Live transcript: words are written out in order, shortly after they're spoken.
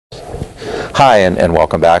Hi, and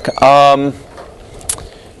welcome back.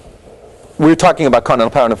 We were talking about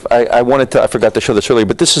continental power, and I forgot to show this earlier,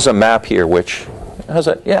 but this is a map here, which has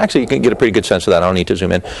a, yeah, actually you can get a pretty good sense of that. I don't need to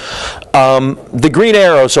zoom in. The green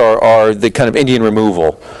arrows are the kind of Indian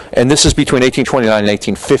removal, and this is between 1829 and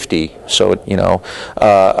 1850.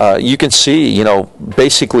 So, you can see,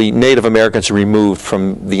 basically Native Americans removed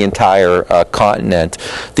from the entire continent.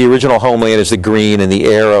 The original homeland is the green, and the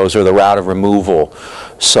arrows are the route of removal.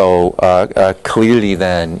 So clearly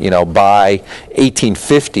then, by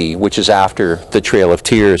 1850, which is after the Trail of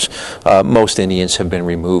Tears, most Indians have been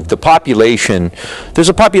removed. The population, there's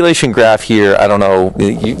a population graph here. I don't know,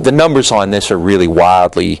 the numbers on this are really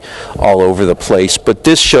wildly all over the place, but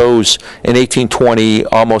this shows in 1820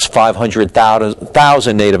 almost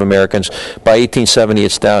 500,000 Native Americans. By 1870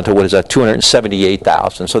 it's down to,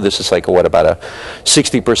 278,000. So this is like, about a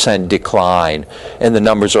 60% decline, and the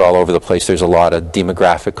numbers are all over the place. There's a lot of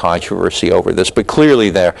demographic controversy over this, but clearly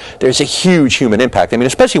there's a huge human impact. I mean,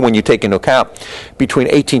 especially when you take into account between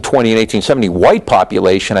 1820 and 1870, white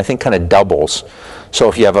population, I think, kind of doubles. So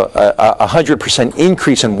if you have a 100%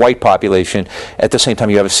 increase in white population, at the same time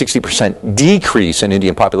you have a 60% decrease in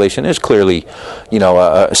Indian population, there's clearly,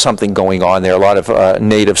 something going on there. A lot of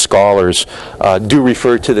Native scholars do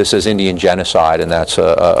refer to this as Indian genocide, and that's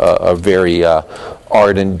a very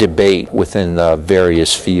ardent debate within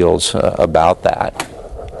various fields about that.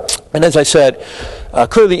 And as I said,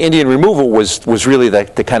 clearly Indian removal was really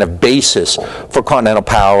the kind of basis for continental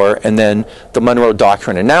power, and then the Monroe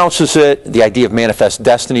Doctrine announces it. The idea of manifest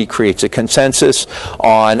destiny creates a consensus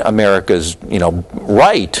on America's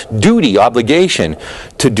right, duty, obligation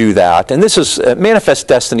to do that. And this is manifest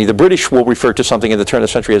destiny. The British will refer to something at the turn of the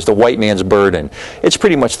century as the white man's burden. It's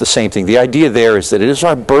pretty much the same thing. The idea there is that it is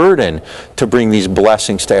our burden to bring these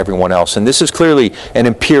blessings to everyone else, and this is clearly an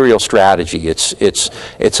imperial strategy.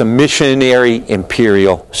 It's a missionary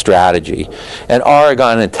imperial strategy. And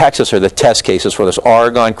Oregon and Texas are the test cases for this.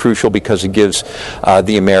 Oregon, crucial because it gives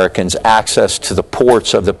the Americans access to the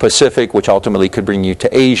ports of the Pacific, which ultimately could bring you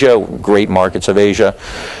to Asia, great markets of Asia.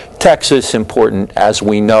 Texas, important, as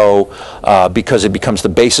we know, because it becomes the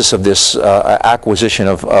basis of this acquisition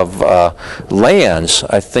of lands.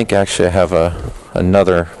 I think actually I have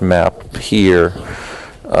another map here.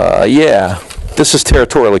 Yeah. This is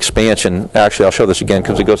territorial expansion. Actually, I'll show this again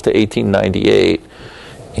because it goes to 1898.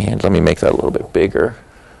 And let me make that a little bit bigger.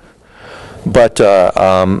 But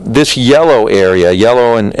this yellow area,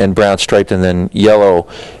 yellow and brown striped and then yellow,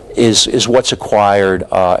 is what's acquired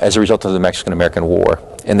as a result of the Mexican-American War.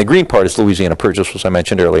 And the green part is Louisiana Purchase, which I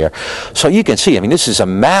mentioned earlier. So you can see, I mean, this is a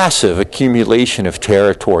massive accumulation of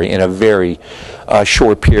territory in a very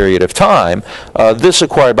short period of time. This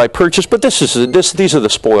acquired by purchase, but these are the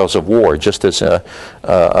spoils of war, just as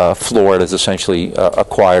Florida is essentially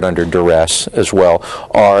acquired under duress as well.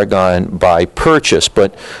 Oregon by purchase,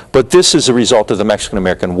 but this is a result of the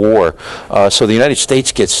Mexican-American War. So the United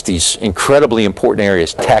States gets these incredibly important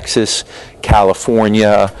areas: Texas,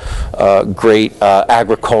 California, great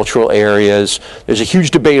agricultural areas. There's a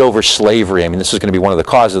huge debate over slavery. I mean, this is going to be one of the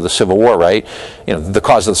causes of the Civil War, right? The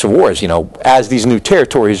cause of the Civil War is, as these new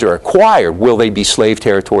territories are acquired, will they be slave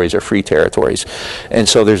territories or free territories? And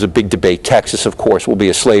so there's a big debate. Texas, of course, will be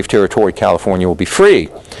a slave territory. California will be free.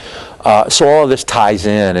 So all of this ties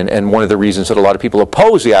in, and one of the reasons that a lot of people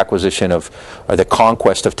oppose the acquisition of, or the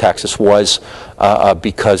conquest of Texas was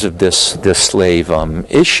because of this slave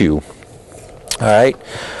issue. All right.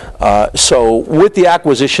 So with the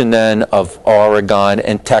acquisition then of Oregon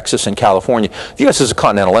and Texas and California, the U.S. is a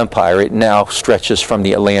continental empire. It now stretches from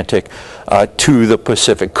the Atlantic to the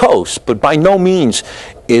Pacific coast, but by no means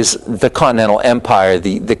is the continental empire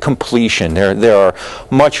the completion. There are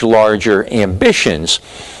much larger ambitions.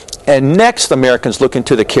 And next, Americans look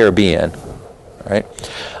into the Caribbean, right?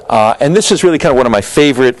 And this is really kind of one of my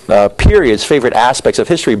favorite favorite aspects of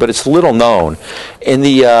history, but it's little known. In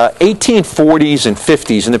the 1840s and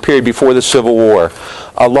 50s, in the period before the Civil War,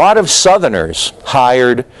 a lot of Southerners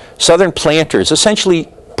hired, Southern planters essentially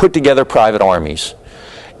put together private armies.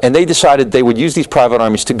 And they decided they would use these private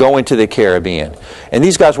armies to go into the Caribbean. And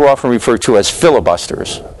these guys were often referred to as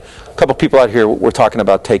filibusters. A couple people out here were talking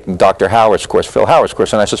about taking Dr. Howard's course, Phil Howard's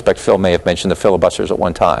course, and I suspect Phil may have mentioned the filibusters at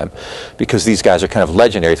one time, because these guys are kind of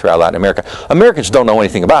legendary throughout Latin America. Americans don't know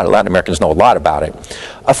anything about it. Latin Americans know a lot about it.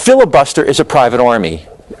 A filibuster is a private army.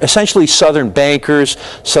 Essentially, Southern bankers,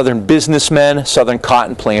 Southern businessmen, Southern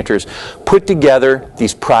cotton planters put together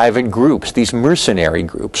these private groups, these mercenary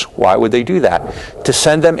groups. Why would they do that? To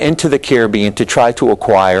send them into the Caribbean to try to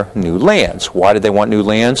acquire new lands. Why did they want new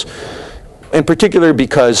lands? In particular,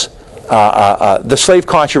 because the slave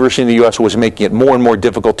controversy in the U.S. was making it more and more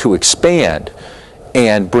difficult to expand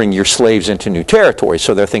and bring your slaves into new territory.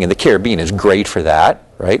 So they're thinking the Caribbean is great for that,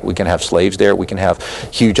 right? We can have slaves there. We can have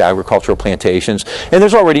huge agricultural plantations. And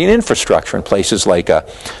there's already an infrastructure in places like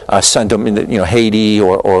Haiti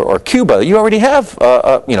or Cuba. You already have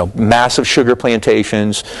massive sugar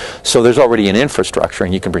plantations. So there's already an infrastructure,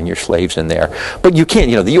 and you can bring your slaves in there. But you can't.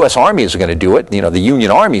 The U.S. Army is going to do it. The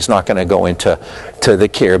Union Army is not going to go into the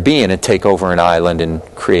Caribbean and take over an island and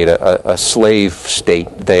create a slave state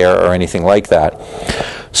there or anything like that.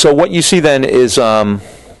 So what you see then is the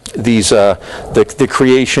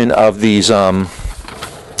creation of these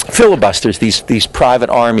filibusters, these private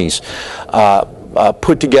armies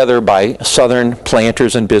put together by Southern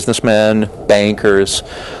planters and businessmen, bankers,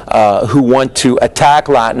 who want to attack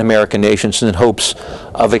Latin American nations in hopes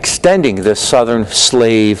of extending the Southern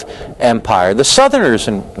slave empire. The Southerners,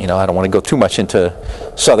 and I don't want to go too much into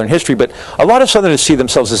Southern history, but a lot of Southerners see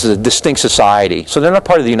themselves as a distinct society. So they're not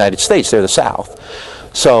part of the United States, they're the South.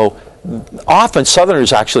 So often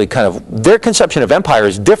Southerners actually their conception of empire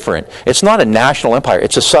is different. It's not a national empire,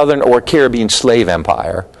 it's a Southern or Caribbean slave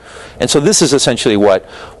empire. And so this is essentially what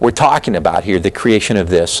we're talking about here, the creation of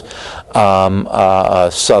this Southern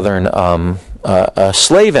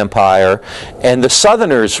slave empire. And the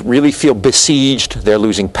Southerners really feel besieged, they're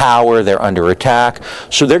losing power, they're under attack,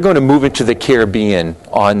 so they're going to move into the Caribbean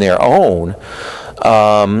on their own.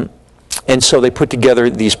 And so they put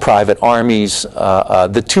together these private armies.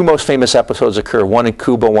 The two most famous episodes occur, one in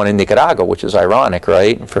Cuba, one in Nicaragua, which is ironic,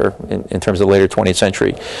 right, in terms of the later 20th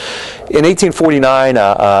century. In 1849,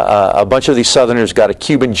 a bunch of these Southerners got a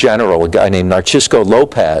Cuban general, a guy named Narcisco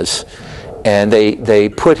Lopez, and they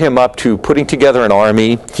put him up to putting together an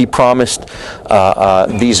army. He promised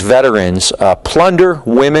these veterans plunder,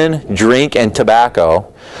 women, drink, and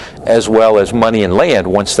tobacco, as well as money and land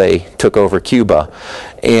once they took over Cuba.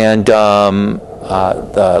 And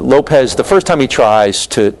Lopez, the first time he tries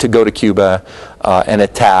to go to Cuba and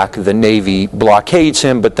attack, the Navy blockades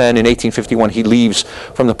him, but then in 1851 he leaves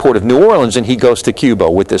from the port of New Orleans and he goes to Cuba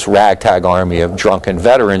with this ragtag army of drunken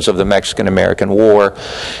veterans of the Mexican-American War.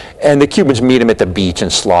 And the Cubans meet him at the beach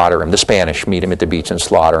and slaughter him. The Spanish meet him at the beach and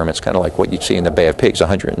slaughter him. It's kind of like what you'd see in the Bay of Pigs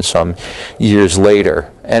 100 and some years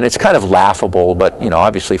later. And it's kind of laughable, but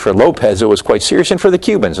obviously for Lopez it was quite serious, and for the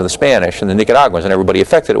Cubans and the Spanish and the Nicaraguans and everybody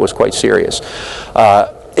affected it was quite serious.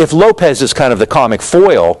 If Lopez is kind of the comic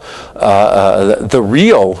foil, the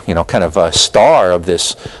real star of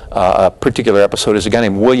this particular episode is a guy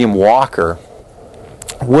named William Walker.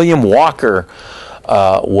 William Walker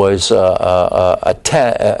was a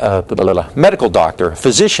medical doctor, a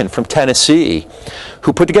physician from Tennessee,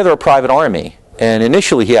 who put together a private army. And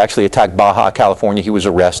initially he actually attacked Baja California. He was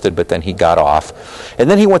arrested, but then he got off. And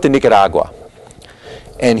then he went to Nicaragua.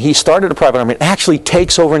 And he started a private army and actually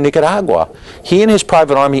takes over Nicaragua. He and his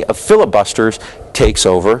private army of filibusters takes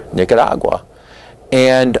over Nicaragua.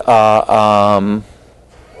 And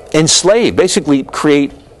enslave, basically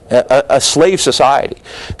create a slave society.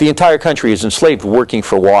 The entire country is enslaved, working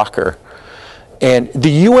for Walker. And the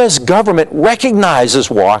U.S. government recognizes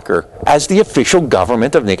Walker as the official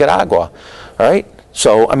government of Nicaragua. All right?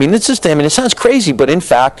 So, it sounds crazy, but in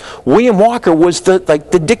fact, William Walker was the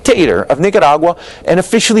dictator of Nicaragua and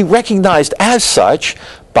officially recognized as such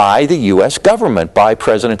by the U.S. government, by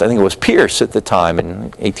President, I think it was Pierce at the time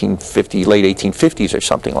in late 1850s or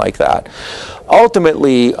something like that.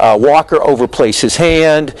 Ultimately, Walker overplays his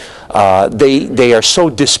hand. They are so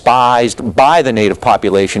despised by the native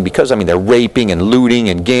population because, they're raping and looting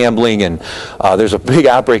and gambling, and there's a big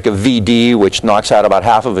outbreak of VD, which knocks out about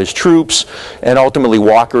half of his troops, and ultimately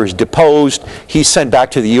Walker is deposed. He's sent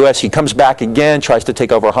back to the U.S. He comes back again, tries to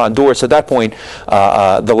take over Honduras. At that point,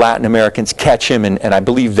 the Latin Americans catch him, and I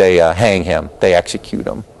believe they hang him. They execute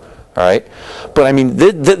him. All right, but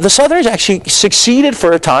the Southerners actually succeeded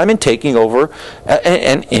for a time in taking over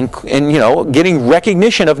and getting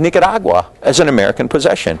recognition of Nicaragua as an American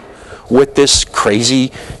possession, with this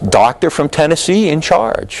crazy doctor from Tennessee in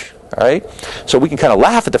charge. All right, so we can kind of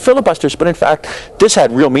laugh at the filibusters, but in fact, this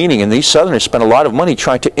had real meaning, and these Southerners spent a lot of money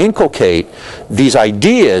trying to inculcate these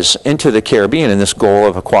ideas into the Caribbean in this goal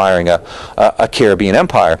of acquiring a Caribbean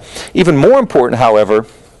empire. Even more important, however,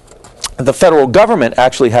 the federal government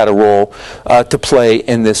actually had a role to play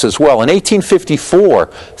in this as well. In 1854,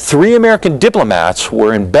 3 American diplomats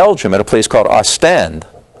were in Belgium at a place called Ostend.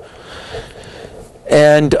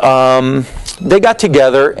 And they got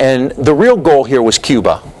together, and the real goal here was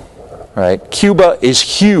Cuba. Right? Cuba is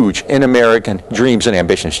huge in American dreams and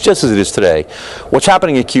ambitions, just as it is today. What's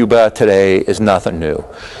happening in Cuba today is nothing new.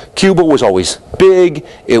 Cuba was always big,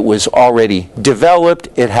 it was already developed,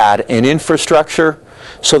 it had an infrastructure,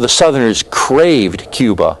 so the Southerners craved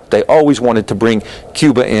Cuba. They always wanted to bring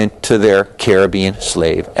Cuba into their Caribbean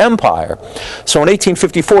slave empire. So in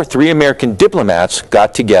 1854, 3 American diplomats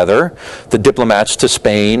got together, the diplomats to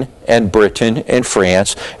Spain and Britain and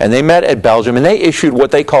France, and they met at Belgium, and they issued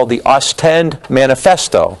what they called the Ostend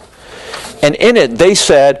Manifesto. And in it, they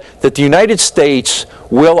said that the United States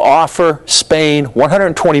will offer Spain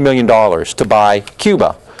 $120 million to buy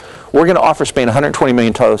Cuba. We're going to offer Spain $120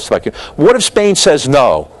 million to buy Cuba. What if Spain says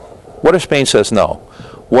no? What if Spain says no?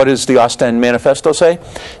 What does the Ostend Manifesto say?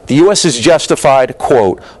 The U.S. is justified,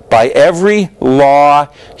 quote, by every law,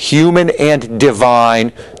 human and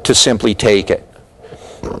divine, to simply take it.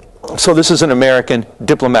 So this is an American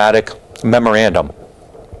diplomatic memorandum,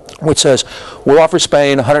 which says we'll offer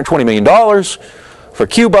Spain $120 million for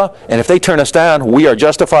Cuba, and if they turn us down, we are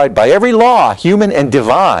justified by every law, human and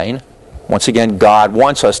divine. Once again, God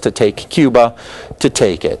wants us to take Cuba, to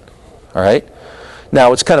take it. All right?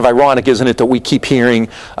 Now, it's kind of ironic, isn't it, that we keep hearing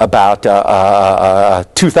about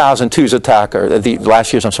 2002's attack, or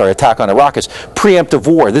last year's, attack on Iraq as preemptive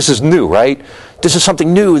war. This is new, right? This is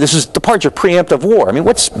something new. This is the part of preemptive war. I mean,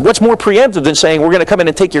 what's more preemptive than saying we're going to come in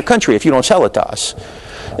and take your country if you don't sell it to us?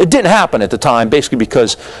 It didn't happen at the time, basically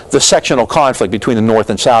because the sectional conflict between the North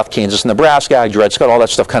and South, Kansas, Nebraska, Dred Scott, all that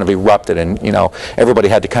stuff kind of erupted, and everybody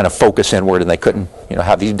had to kind of focus inward, and they couldn't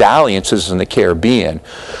have these dalliances in the Caribbean.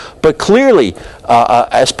 But clearly,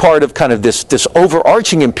 as part of kind of this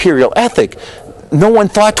overarching imperial ethic, no one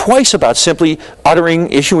thought twice about simply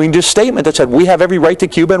issuing this statement that said, we have every right to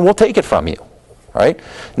Cuba and we'll take it from you. Right?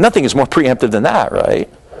 Nothing is more preemptive than that, right?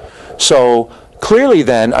 So clearly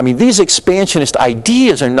then, I mean, these expansionist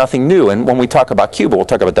ideas are nothing new. And when we talk about Cuba, we'll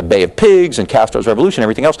talk about the Bay of Pigs and Castro's revolution and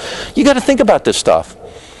everything else. You got to think about this stuff.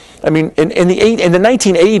 I mean, in the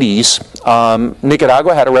 1980s,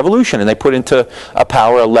 Nicaragua had a revolution, and they put into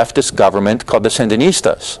power a leftist government called the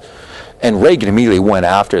Sandinistas. And Reagan immediately went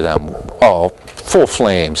after them, full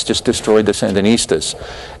flames, just destroyed the Sandinistas.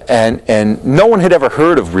 And no one had ever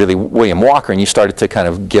heard of really William Walker, and you started to kind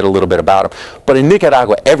of get a little bit about him. But in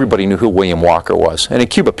Nicaragua, everybody knew who William Walker was. And in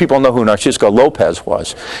Cuba, people know who Narcisco Lopez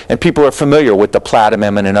was. And people are familiar with the Platt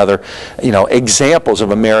Amendment and other, examples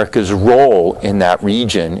of America's role in that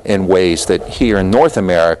region in ways that here in North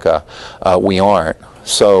America, we aren't.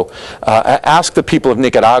 So ask the people of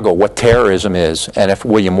Nicaragua what terrorism is and if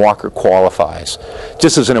William Walker qualifies.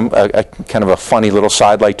 Just as a kind of a funny little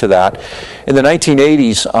sidelight to that, in the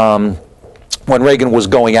 1980s, when Reagan was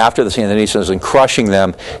going after the Sandinistas and crushing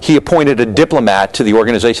them, he appointed a diplomat to the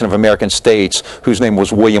Organization of American States whose name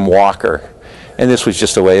was William Walker. And this was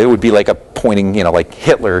just a way, it would be like appointing, like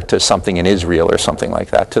Hitler to something in Israel or something like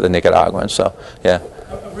that to the Nicaraguans. So, yeah.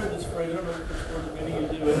 I've read this phrase, I don't know if maybe you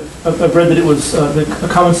do. I've read that it was a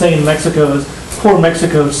common saying in Mexico is, poor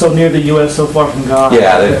Mexico, so near the U.S., so far from God.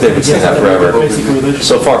 Yeah, they've been saying that forever. Basically,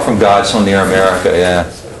 so far from God, so near America, yeah.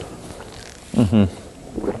 Mm-hmm.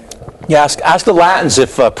 Yeah, ask the Latins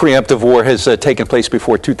if preemptive war has taken place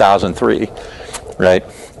before 2003, right?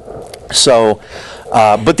 So,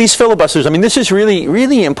 but these filibusters, I mean, this is really,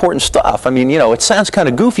 really important stuff. I mean, it sounds kind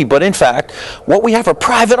of goofy, but in fact, what we have are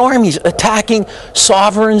private armies attacking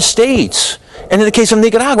sovereign states. And in the case of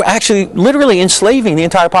Nicaragua, actually literally enslaving the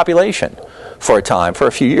entire population for a time, for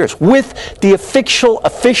a few years, with the official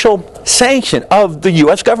sanction of the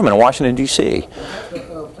U.S. government in Washington, D.C.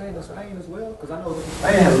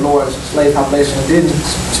 Spain had a large slave population. Didn't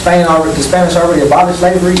the Spanish already abolish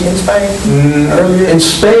slavery in Spain earlier? In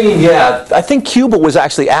Spain, yeah. I think Cuba was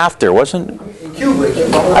actually after, wasn't it? In Cuba.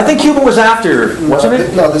 I think Cuba was after, wasn't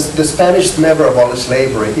it? No, the Spanish never abolished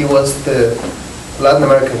slavery. It was the Latin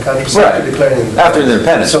American countries after declaring independence. After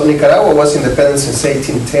independence. So Nicaragua was independent since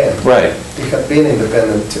 1810. Right. It had been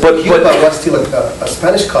independent. But Cuba was still a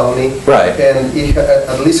Spanish colony. Right. And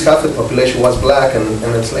at least half the population was black and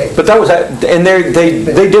enslaved. But that was, and they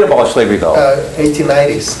did abolish slavery though.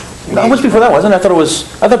 1890s. How much before that, wasn't it? I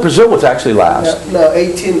thought Brazil was actually last. No,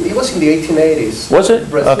 it was in the 1880s. Was it?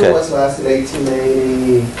 Brazil was last in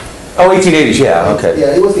 1880. Oh, 1880s, yeah, okay.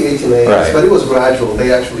 Yeah, it was the 1880s, right. But it was gradual.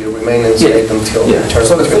 They actually remained enslaved until the turn.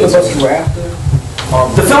 So the filibusters were after?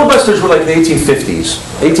 The filibusters were like the 1850s,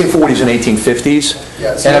 1840s and 1850s.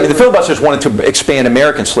 Yeah, so and I mean, the filibusters wanted to expand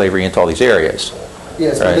American slavery into all these areas.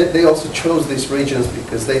 Yes, right. But they also chose these regions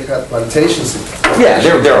because they had plantations. Yeah,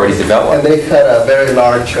 they're already developed. And they had a very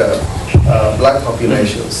large black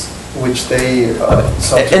populations, which they...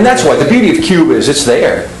 and that's why the beauty of Cuba is it's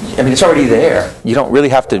there. I mean, it's already there. You don't really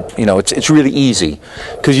have to, you know, it's really easy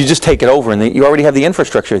because you just take it over and you already have the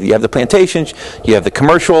infrastructure. You have the plantations, you have the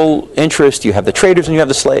commercial interest, you have the traders, and you have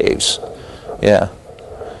the slaves. Yeah.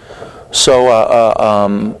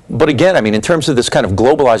 So, but again, I mean, in terms of this kind of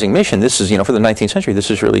globalizing mission, this is, you know, for the 19th century,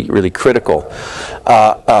 this is really, really critical.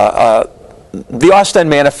 The Ostend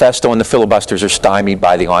Manifesto and the filibusters are stymied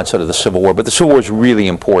by the onset of the Civil War, but the Civil War is really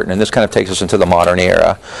important, and this kind of takes us into the modern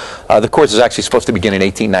era. The course is actually supposed to begin in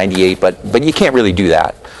 1898, but you can't really do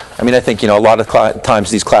that. I mean, I think, you know, a lot of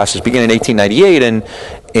times these classes begin in 1898,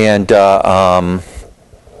 and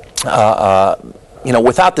you know,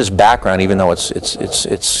 without this background, even though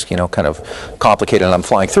it's you know, kind of complicated and I'm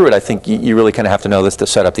flying through it, I think you really kind of have to know this to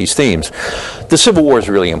set up these themes. The Civil War is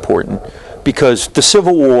really important because the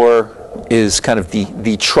Civil War is kind of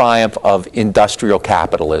the triumph of industrial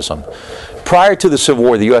capitalism. Prior to the Civil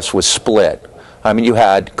War, the U.S. was split. I mean, you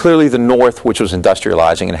had clearly the North, which was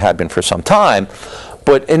industrializing and had been for some time,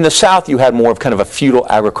 but in the South, you had more of kind of a feudal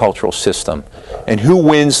agricultural system. And who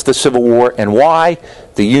wins the Civil War and why?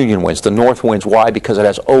 The Union wins. The North wins. Why? Because it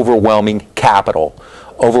has overwhelming capital.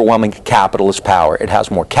 Overwhelming capitalist power. It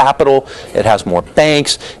has more capital, it has more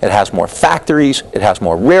banks, it has more factories, it has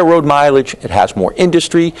more railroad mileage, it has more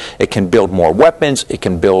industry, it can build more weapons, it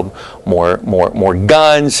can build more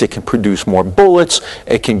guns, it can produce more bullets,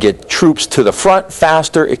 it can get troops to the front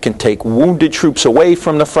faster, it can take wounded troops away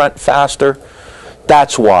from the front faster.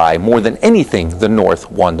 That's why, more than anything, the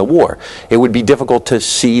North won the war. It would be difficult to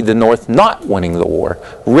see the North not winning the war.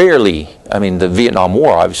 Rarely, I mean, the Vietnam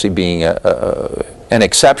War obviously being an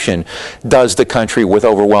exception, does the country with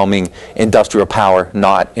overwhelming industrial power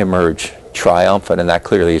not emerge triumphant, and that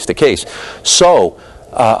clearly is the case. So,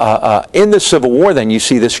 in the Civil War, then, you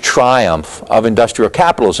see this triumph of industrial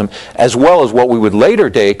capitalism, as well as what we would later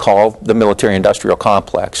day call the military-industrial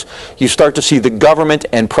complex. You start to see the government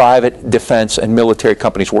and private defense and military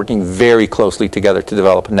companies working very closely together to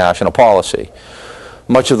develop a national policy.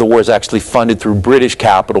 Much of the war is actually funded through British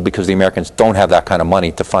capital because the Americans don't have that kind of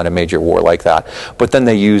money to fund a major war like that. But then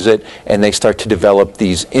they use it and they start to develop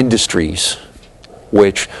these industries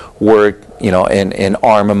which work, you know, in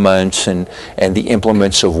armaments and the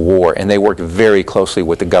implements of war, and they work very closely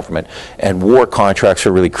with the government. And war contracts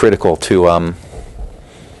are really critical to have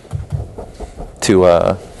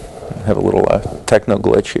a little techno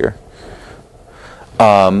glitch here.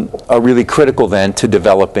 Are really critical then to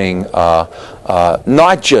developing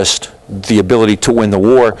not just the ability to win the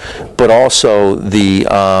war, but also the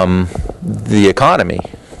economy.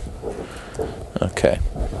 Okay.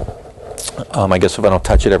 I guess if I don't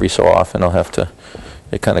touch it every so often, I'll have to,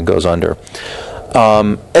 it kind of goes under.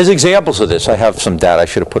 As examples of this, I have some data, I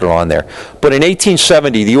should have put it on there. But in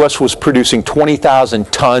 1870, the U.S. was producing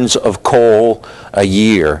 20,000 tons of coal a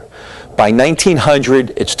year. By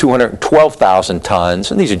 1900, it's 212,000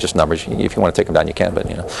 tons, and these are just numbers. If you want to take them down, you can, but,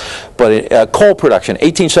 you know. But coal production,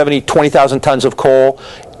 1870, 20,000 tons of coal.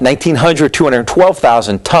 1900,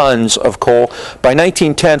 212,000 tons of coal. By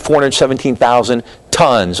 1910, 417,000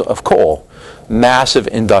 tons of coal. Massive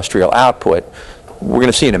industrial output. We're going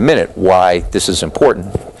to see in a minute why this is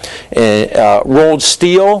important. Rolled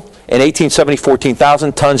steel. In 1870,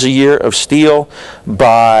 14,000 tons a year of steel.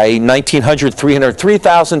 By 1900,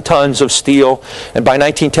 303,000 tons of steel. And by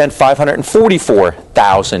 1910,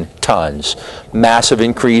 544,000 tons. Massive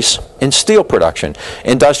increase in steel production.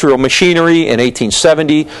 Industrial machinery in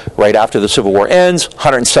 1870, right after the Civil War ends,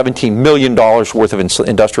 $117 million worth of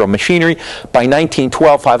industrial machinery. By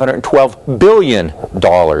 1912, $512 billion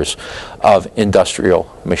of industrial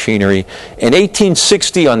machinery. In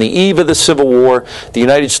 1860, on the eve of the Civil War, the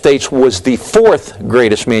United States was the fourth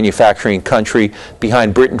greatest manufacturing country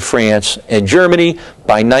behind Britain, France, and Germany.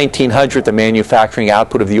 By 1900, the manufacturing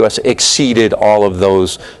output of the U.S. exceeded all of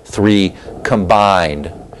those three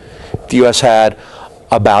combined. The U.S. had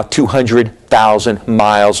about 200,000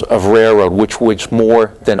 miles of railroad, which was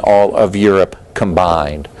more than all of Europe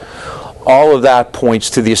combined. All of that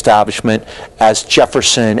points to the establishment, as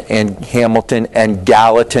Jefferson and Hamilton and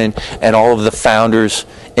Gallatin and all of the founders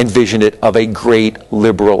envisioned it, of a great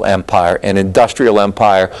liberal empire, an industrial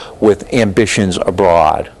empire with ambitions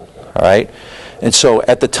abroad. All right? And so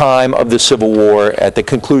at the time of the Civil War, at the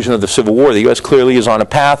conclusion of the Civil War, the U.S. clearly is on a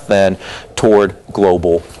path then toward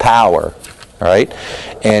global power. All right?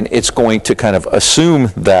 And it's going to kind of assume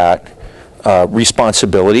that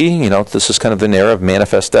responsibility, you know, this is kind of the era of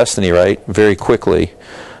manifest destiny, right? Very quickly.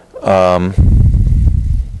 And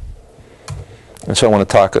so I want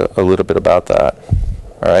to talk a little bit about that.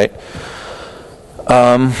 All right.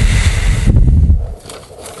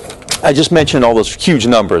 I just mentioned all those huge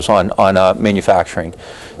numbers on manufacturing.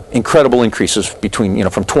 incredible increases between,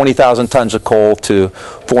 from 20,000 tons of coal to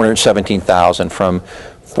 417,000, from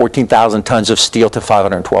 14,000 tons of steel to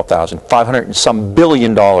 512,000, 500 and some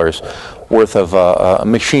billion dollars worth of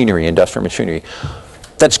machinery, industrial machinery.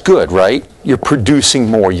 That's good, right? You're producing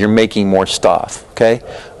more, you're making more stuff, okay?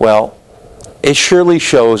 Well, it surely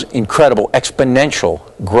shows incredible exponential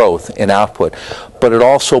growth in output, but it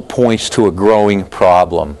also points to a growing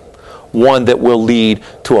problem, one that will lead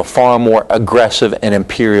to a far more aggressive and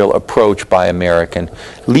imperial approach by American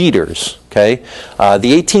leaders, okay?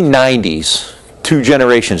 The 1890s, 2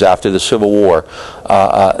 generations after the Civil War,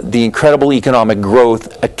 the incredible economic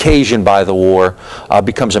growth occasioned by the war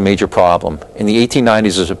becomes a major problem. In the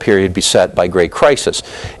 1890s is a period beset by great crisis.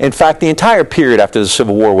 In fact, the entire period after the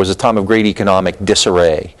Civil War was a time of great economic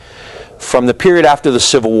disarray. From the period after the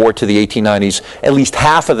Civil War to the 1890s, at least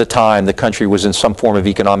half of the time the country was in some form of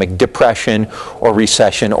economic depression or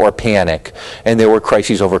recession or panic. And there were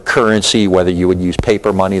crises over currency, whether you would use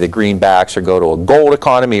paper money, the greenbacks, or go to a gold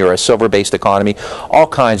economy or a silver-based economy. All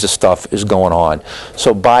kinds of stuff is going on.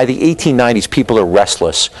 So by the 1890s, people are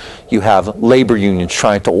restless. You have labor unions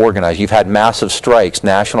trying to organize. You've had massive strikes,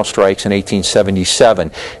 national strikes in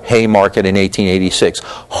 1877, Haymarket in 1886,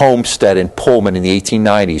 Homestead and Pullman in the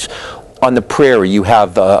 1890s. On the prairie, you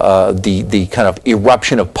have the kind of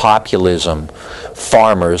eruption of populism.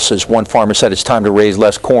 Farmers, as one farmer said, it's time to raise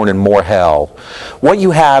less corn and more hell. What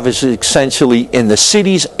you have is essentially in the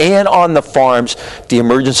cities and on the farms, the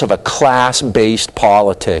emergence of a class-based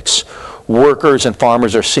politics. Workers and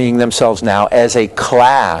farmers are seeing themselves now as a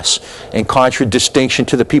class in contradistinction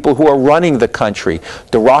to the people who are running the country,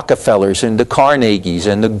 the Rockefellers and the Carnegies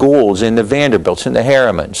and the Goulds and the Vanderbilts and the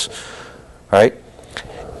Harrimans, right?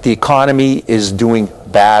 The economy is doing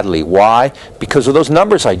badly. Why? Because of those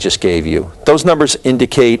numbers I just gave you. Those numbers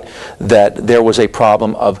indicate that there was a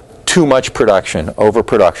problem of too much production,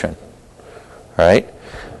 overproduction, right?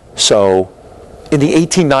 So in the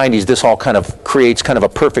 1890s, this all kind of creates kind of a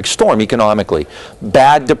perfect storm economically.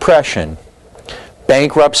 Bad depression.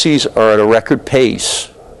 Bankruptcies are at a record pace.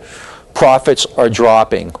 Profits are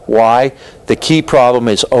dropping. Why? The key problem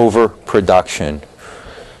is overproduction.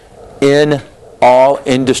 In all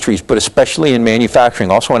industries, but especially in manufacturing,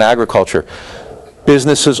 also in agriculture,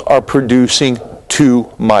 businesses are producing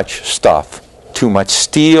too much stuff. Too much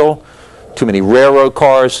steel, too many railroad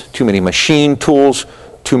cars, too many machine tools,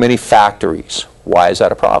 too many factories. Why is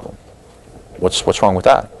that a problem? What's wrong with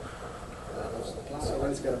that?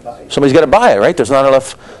 Somebody's got to buy it, right? There's not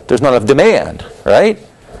enough demand, right?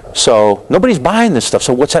 So nobody's buying this stuff.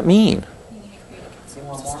 So what's that mean?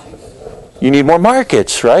 You need more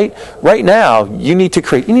markets, right? Right now, you need to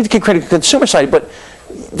create a consumer side, but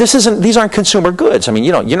these aren't consumer goods. I mean,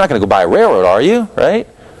 you're not going to go buy a railroad, are you, right?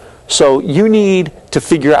 So you need to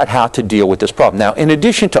figure out how to deal with this problem. Now, in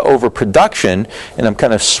addition to overproduction, and I'm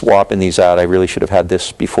kind of swapping these out, I really should have had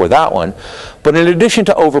this before that one, but in addition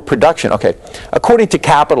to overproduction, okay, according to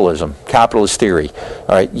capitalism, capitalist theory,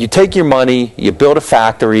 all right, you take your money, you build a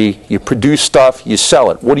factory, you produce stuff, you sell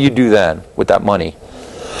it. What do you do then with that money?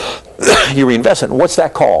 You reinvest it. And what's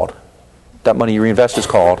that called? That money you reinvest is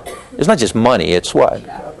called? It's not just money, it's what?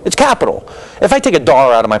 It's capital. If I take $1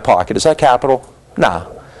 out of my pocket, is that capital?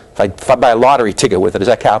 No. If I buy a lottery ticket with it, is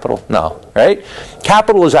that capital? No, right?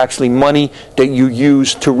 Capital is actually money that you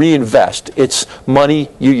use to reinvest. It's money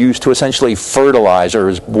you use to essentially fertilize, or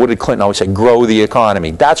as what did Clinton always say, grow the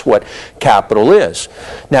economy. That's what capital is.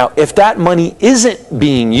 Now, if that money isn't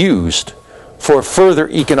being used for further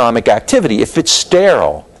economic activity, if it's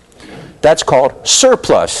sterile, that's called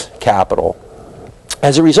surplus capital.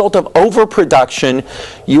 As a result of overproduction,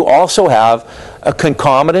 you also have a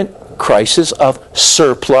concomitant crisis of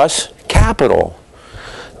surplus capital.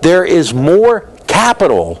 There is more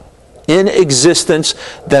capital in existence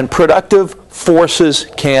than productive forces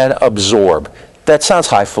can absorb. That sounds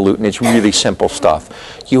highfalutin. It's really simple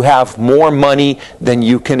stuff. You have more money than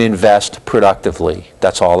you can invest productively.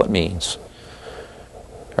 That's all it means.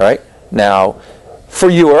 All right? Now, for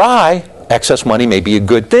you or I, excess money may be a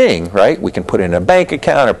good thing, right? We can put it in a bank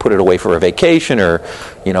account or put it away for a vacation, or,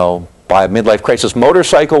 buy a midlife crisis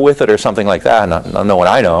motorcycle with it or something like that. Not know what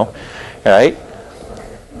I know, all right?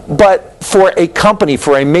 But for a company,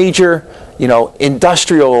 for a major,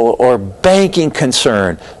 industrial or banking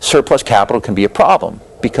concern, surplus capital can be a problem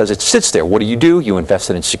because it sits there. What do? You invest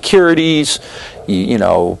it in securities,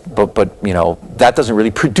 but that doesn't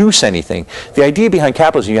really produce anything. The idea behind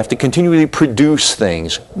capitalism, you have to continually produce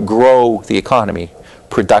things, grow the economy,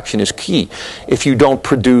 production is key. If you don't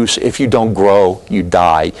produce, if you don't grow, you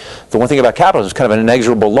die. The one thing about capitalism is kind of an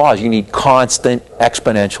inexorable law is you need constant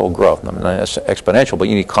exponential growth. I mean, not exponential, but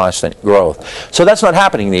you need constant growth. So that's not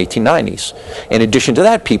happening in the 1890s. In addition to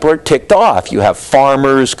that, people are ticked off. You have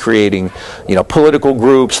farmers creating, political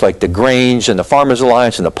groups like the Grange and the Farmers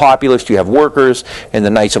Alliance and the Populists. You have workers and the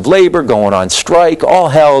Knights of Labor going on strike. All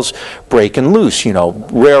hell's breaking loose.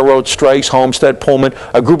 Railroad strikes, Homestead, Pullman.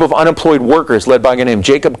 A group of unemployed workers led by a guy named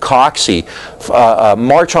Jacob Coxey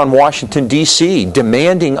march on Washington, D.C.,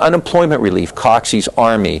 demanding unemployment relief. Coxey's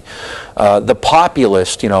army. The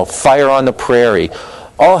Populists, fire on the prairie.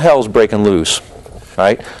 All hell's breaking loose.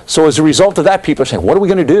 Right? So as a result of that, people are saying, what are we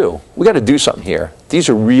going to do? We got to do something here. These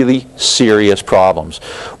are really serious problems.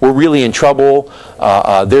 We're really in trouble.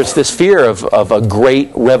 There's this fear of a great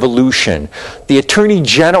revolution. The Attorney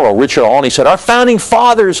General, Richard Alney, said, our founding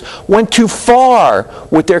fathers went too far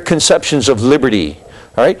with their conceptions of liberty.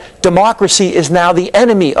 All right? Democracy is now the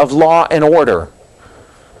enemy of law and order.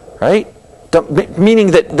 Right?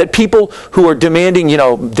 Meaning that people who are demanding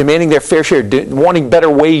their fair share, wanting better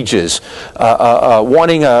wages,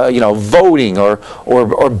 wanting voting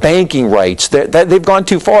or banking rights, they've gone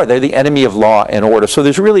too far. They're the enemy of law and order. So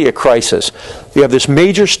there's really a crisis. You have this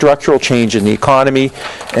major structural change in the economy,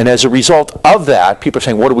 and as a result of that, people are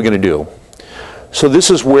saying, what are we going to do? So this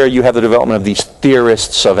is where you have the development of these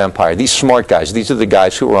theorists of empire, these smart guys. These are the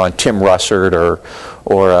guys who are on Tim Russert or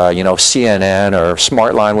CNN or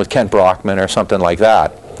Smartline with Kent Brockman or something like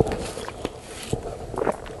that.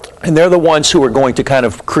 And they're the ones who are going to kind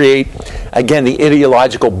of create, again, the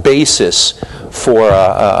ideological basis for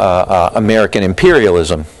American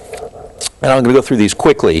imperialism. And I'm going to go through these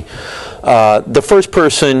quickly. The first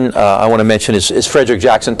person I want to mention is Frederick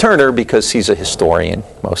Jackson Turner, because he's a historian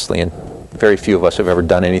mostly, and very few of us have ever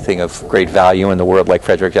done anything of great value in the world like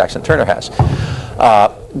Frederick Jackson Turner has.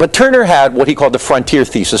 But Turner had what he called the frontier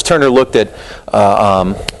thesis. Turner looked at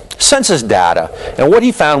census data, and what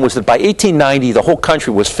he found was that by 1890 the whole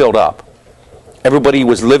country was filled up. Everybody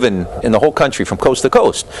was living in the whole country from coast to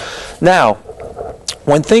coast. Now,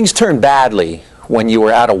 when things turned badly, when you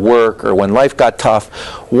were out of work or when life got tough,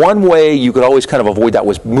 one way you could always kind of avoid that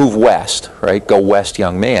was move west, right? Go west,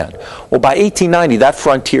 young man. Well, by 1890, that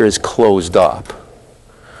frontier is closed up.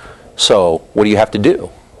 So what do you have to do?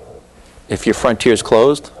 If your frontier is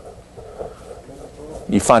closed,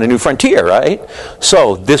 you find a new frontier, right?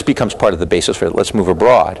 So this becomes part of the basis for let's move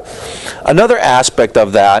abroad. Another aspect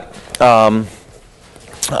of that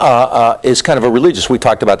is kind of a religious. We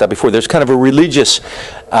talked about that before. There's kind of a religious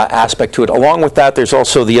aspect to it. Along with that, there's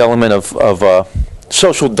also the element of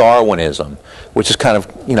social Darwinism, which is kind of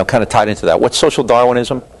tied into that. What's social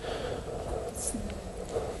Darwinism?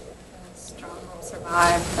 Strong will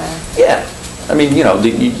survive. Yeah. I mean,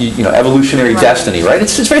 evolutionary destiny, right?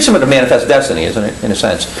 It's very similar to manifest destiny, isn't it? In a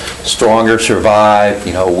sense, stronger survive.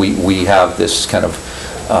 We have this kind of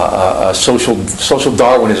social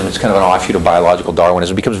Darwinism. It's kind of an offshoot of biological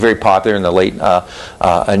Darwinism. It becomes very popular in the late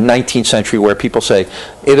 19th century, where people say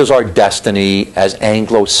it is our destiny as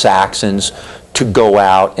Anglo-Saxons to go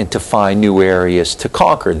out and to find new areas to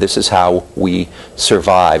conquer. This is how we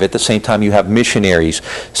survive. At the same time, you have missionaries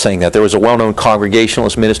saying that. There was a well-known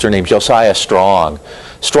Congregationalist minister named Josiah Strong.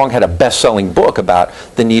 Strong had a best-selling book about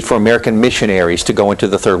the need for American missionaries to go into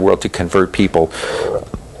the Third World to convert people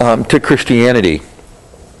to Christianity.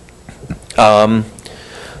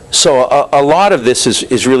 So a lot of this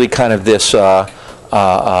is really kind of this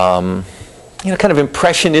kind of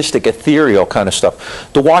impressionistic, ethereal kind of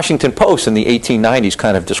stuff. The Washington Post in the 1890s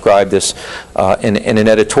kind of described this in an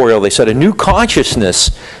editorial. They said, a new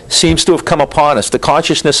consciousness seems to have come upon us, the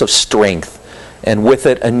consciousness of strength, and with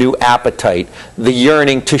it a new appetite, the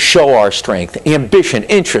yearning to show our strength, ambition,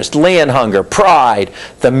 interest, land hunger, pride,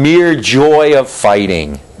 the mere joy of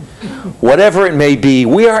fighting. Whatever it may be,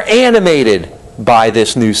 we are animated by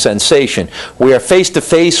this new sensation. We are face to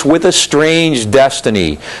face with a strange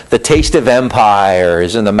destiny. The taste of empire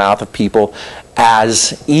is in the mouth of people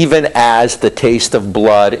even as the taste of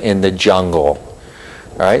blood in the jungle.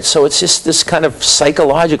 All right, so it's just this kind of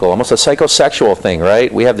psychological, almost a psychosexual thing,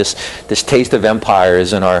 right? We have this taste of empire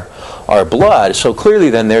is in our blood. So clearly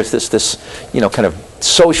then there's this kind of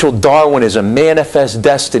social Darwinism, manifest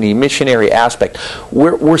destiny, missionary aspect.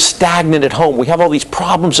 We're stagnant at home. We have all these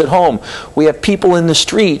problems at home. We have people in the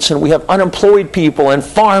streets, and we have unemployed people and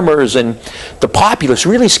farmers, and the populace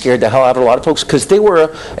really scared the hell out of a lot of folks because they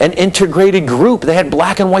were an integrated group. They had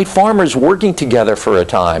black and white farmers working together for a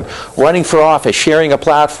time, running for office, sharing a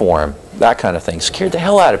platform. that kind of thing. Scared the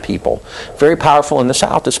hell out of people. Very powerful in the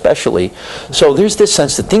South especially. So there's this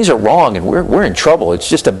sense that things are wrong and we're in trouble. It's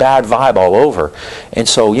just a bad vibe all over. And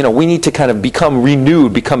so, you know, we need to kind of become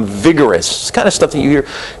renewed, become vigorous. It's the kind of stuff that you hear,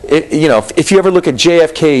 you know, if you ever look at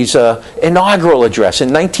JFK's inaugural address in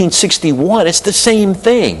 1961, it's the same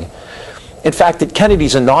thing. In fact, at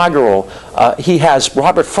Kennedy's inaugural, he has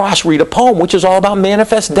Robert Frost read a poem which is all about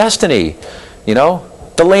manifest destiny. You know,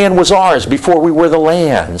 the land was ours before we were the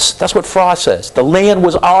lands. That's what Frost says. The land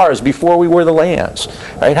was ours before we were the lands.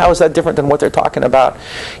 Right? How is that different than what they're talking about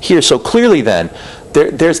here? So clearly then,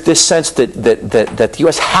 there's this sense that the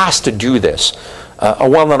U.S. has to do this. A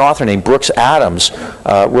well-known author named Brooks Adams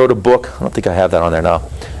wrote a book. I don't think I have that on there now.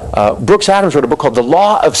 Brooks Adams wrote a book called The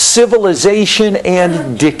Law of Civilization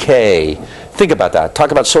and Decay. Think about that.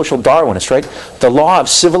 Talk about social Darwinists, right? The law of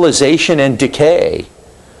civilization and decay.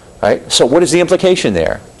 Right? So what is the implication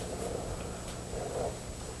there?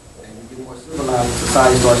 And you get more civilized,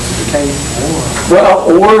 society starts to decay.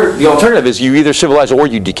 Well, or the alternative is you either civilize or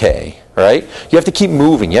you decay. Right? You have to keep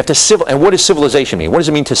moving. You have to and what does civilization mean? What does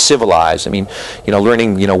it mean to civilize? I mean, you know,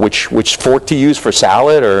 learning, you know, which fork to use for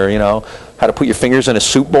salad, or, you know, how to put your fingers in a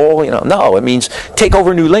soup bowl. You know, no, it means take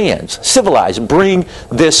over new lands, civilize, bring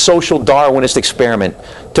this social Darwinist experiment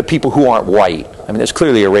to people who aren't white. I mean, there's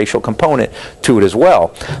clearly a racial component to it as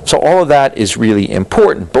well. So all of that is really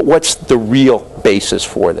important. But what's the real basis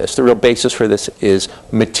for this? The real basis for this is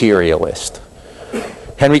materialist.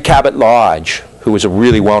 Henry Cabot Lodge, who was a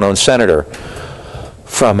really well-known senator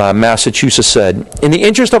from Massachusetts, said, "In the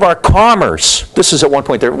interest of our commerce," this is at one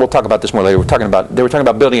point, we'll talk about this more later, they were talking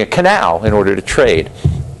about building a canal in order to trade.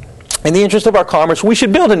 "In the interest of our commerce, we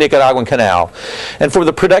should build a Nicaraguan canal. And for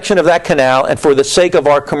the protection of that canal and for the sake of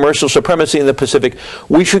our commercial supremacy in the Pacific,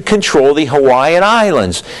 we should control the Hawaiian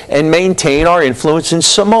Islands and maintain our influence in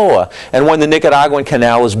Samoa. And when the Nicaraguan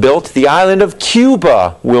canal is built, the island of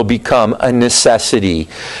Cuba will become a necessity.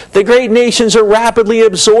 The great nations are rapidly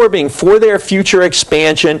absorbing for their future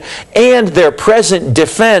expansion and their present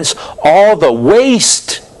defense all the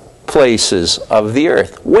waste places of the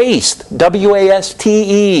earth." Waste,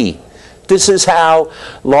 W-A-S-T-E. This is how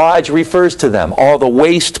Lodge refers to them, all the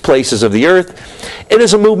waste places of the earth. "It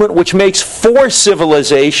is a movement which makes for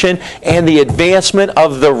civilization and the advancement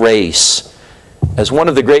of the race. As one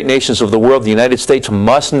of the great nations of the world, the United States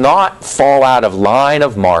must not fall out of line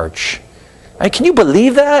of march." I mean, can you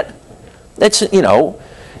believe that? That's, you know,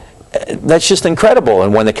 that's just incredible.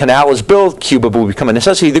 "And when the canal is built, Cuba will become a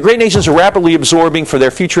necessity. The great nations are rapidly absorbing for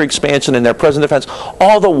their future expansion and their present defense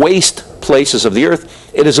all the waste places of the earth.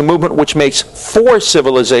 It is a movement which makes for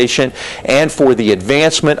civilization and for the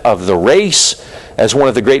advancement of the race. As one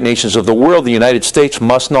of the great nations of the world, the United States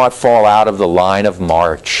must not fall out of the line of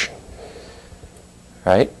march."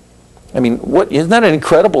 Right? I mean, isn't that an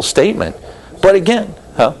incredible statement? But again,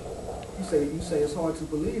 huh? You say it's hard to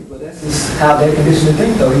believe, but that's just how they're conditioned to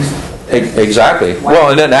think, though. Exactly. Well,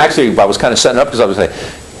 and then actually, I was kind of setting up because I was like,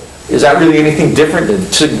 is that really anything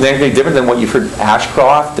different, significantly different than what you've heard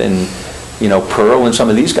Ashcroft and, you know, Pearl and some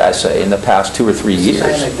of these guys say in the past 2 or 3 years?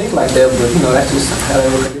 They think like that, but, you know, that's just how they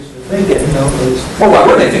were conditioned to think it, you know. Well, why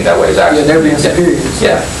wouldn't they think that way? Exactly. Yeah, they're being superior.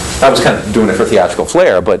 Yeah. I was kind of doing it for theatrical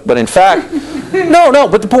flair, but in fact, no,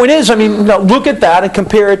 but the point is, I mean, no, look at that and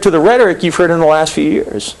compare it to the rhetoric you've heard in the last few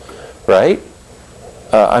years. Right?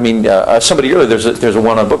 Somebody earlier, there's a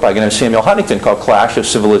well-known book by a guy named Samuel Huntington called Clash of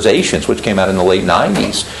Civilizations, which came out in the late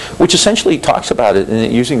 90s, which essentially talks about it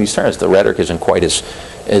and using these terms. The rhetoric isn't quite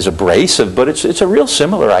as abrasive, but it's a real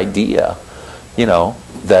similar idea, you know,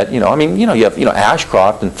 that, you know, I mean, you know, you have, you know,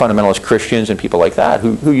 Ashcroft and fundamentalist Christians and people like that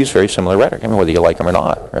who use very similar rhetoric, I mean, whether you like them or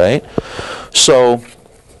not, right? So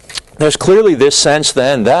there's clearly this sense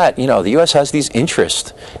then that, you know, the U.S. has these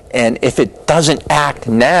interests, and if it doesn't act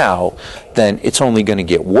now, then it's only going to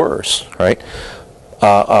get worse, right?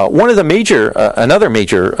 One of the another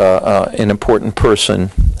major and important person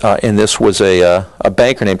in this was a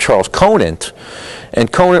banker named Charles Conant,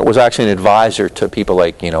 and Conant was actually an advisor to people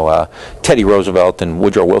like, you know, Teddy Roosevelt and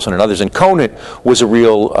Woodrow Wilson and others, and Conant was a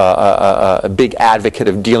real a big advocate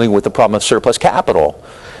of dealing with the problem of surplus capital.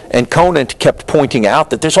 And Conant kept pointing out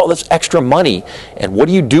that there's all this extra money, and what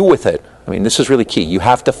do you do with it? I mean, this is really key. You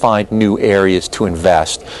have to find new areas to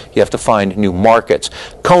invest. You have to find new markets.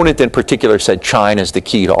 Conant in particular said China is the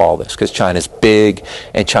key to all this, because China's big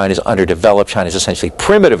and China's underdeveloped. China's essentially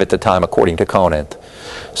primitive at the time, according to Conant.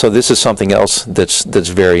 So this is something else that's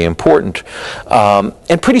very important.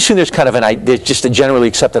 And pretty soon there's kind of there's just a generally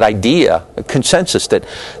accepted idea, a consensus, that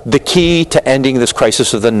the key to ending this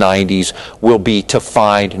crisis of the 90s will be to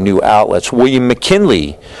find new outlets. William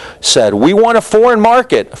McKinley said, "We want a foreign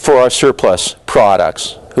market for our surplus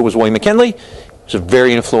products." Who was William McKinley? He was a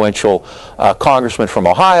very influential congressman from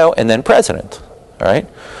Ohio and then president. All right.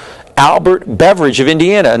 Albert Beveridge of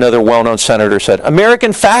Indiana, another well-known senator, said,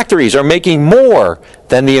 American factories are making more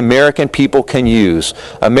than the American people can use.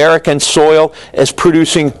 American soil is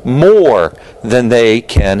producing more than they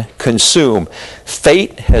can consume.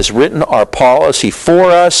 Fate has written our policy for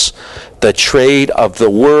us. The trade of the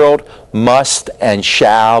world must and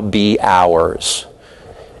shall be ours.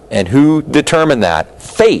 And who determined that?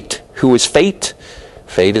 Fate. Who is fate?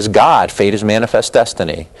 Fate is God. Fate is manifest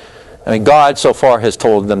destiny. I mean, God so far has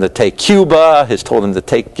told them to take Cuba, has told them to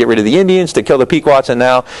get rid of the Indians, to kill the Pequots, and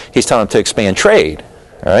now he's telling them to expand trade.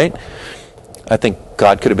 All right? I think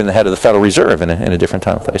God could have been the head of the Federal Reserve in a different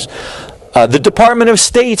time and place. The Department of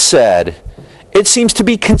State said, it seems to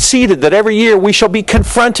be conceded that every year we shall be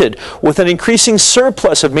confronted with an increasing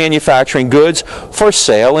surplus of manufacturing goods for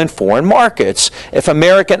sale in foreign markets. If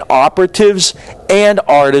American operatives and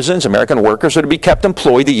artisans, American workers, are to be kept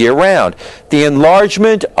employed the year round, the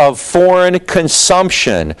enlargement of foreign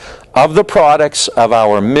consumption of the products of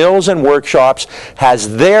our mills and workshops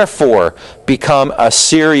has therefore become a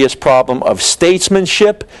serious problem of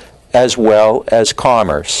statesmanship as well as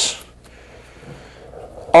commerce.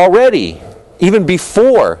 Already, even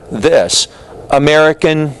before this,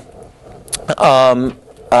 American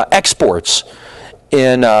exports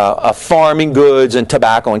in farming goods and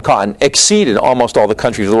tobacco and cotton exceeded almost all the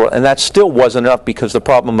countries of the world. And that still wasn't enough because the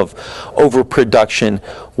problem of overproduction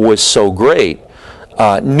was so great.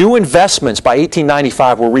 New investments by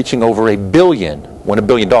 1895 were reaching over $1 billion, when $1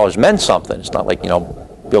 billion meant something. It's not like,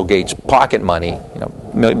 Bill Gates' pocket money.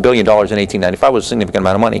 $1 billion in 1895 was a significant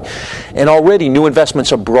amount of money. And already new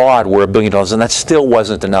investments abroad were $1 billion, and that still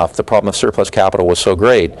wasn't enough. The problem of surplus capital was so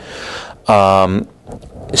great.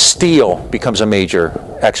 Steel becomes a major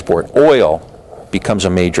export. Oil becomes a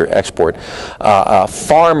major export.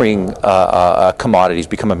 Farming commodities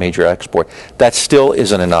become a major export. That still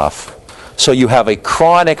isn't enough. So you have a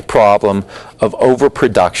chronic problem of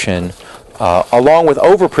overproduction. Along with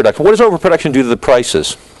overproduction, what does overproduction do to the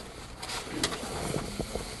prices?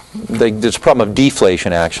 There's a problem of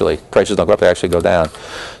deflation, actually. Prices don't go up, they actually go down.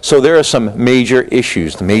 So there are some major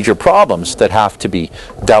issues, major problems that have to be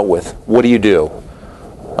dealt with. What do you do?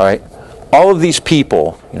 All right? All of these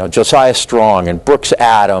people, Josiah Strong and Brooks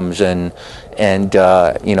Adams and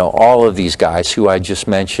all of these guys who I just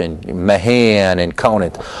mentioned, Mahan and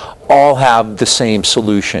Conant, all have the same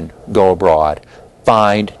solution: go abroad.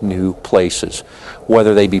 Find new places.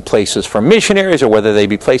 Whether they be places for missionaries or whether they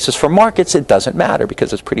be places for markets, it doesn't matter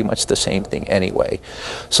because it's pretty much the same thing anyway.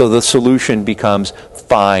 So the solution becomes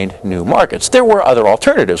find new markets. There were other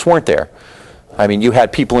alternatives, weren't there? I mean, you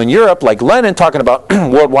had people in Europe like Lenin talking about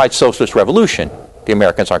worldwide socialist revolution. The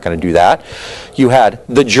Americans aren't going to do that. You had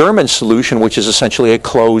the German solution, which is essentially a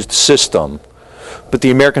closed system. But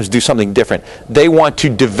the Americans do something different. They want to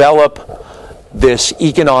develop this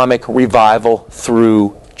economic revival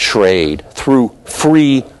through trade, through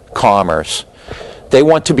free commerce. They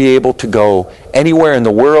want to be able to go anywhere in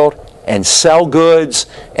the world and sell goods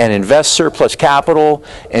and invest surplus capital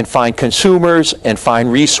and find consumers and find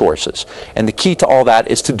resources. And the key to all that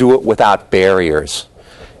is to do it without barriers.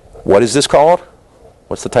 What is this called?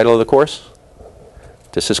 What's the title of the course?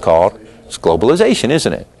 This is called globalization,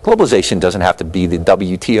 isn't it? Globalization doesn't have to be the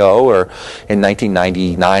WTO or in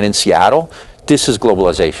 1999 in Seattle. This is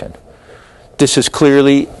globalization. This is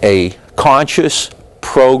clearly a conscious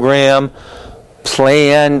program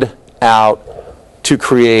planned out to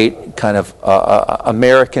create kind of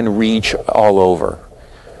American reach all over.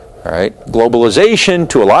 All right? Globalization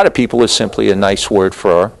to a lot of people is simply a nice word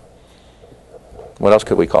for, what else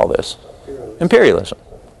could we call this? Imperialism.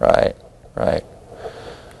 Right, right.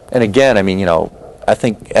 And again, I mean, I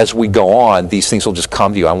think as we go on, these things will just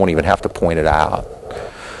come to you. I won't even have to point it out.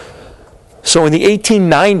 So in the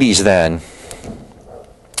 1890s then,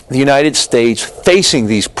 the United States, facing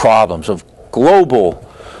these problems of global,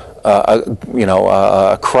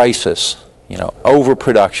 crisis,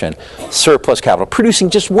 overproduction, surplus capital, producing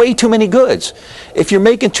just way too many goods. If you're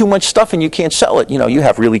making too much stuff and you can't sell it, you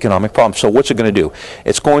have real economic problems. So what's it going to do?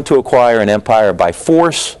 It's going to acquire an empire by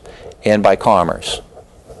force and by commerce.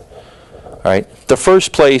 All right. The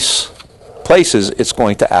first places it's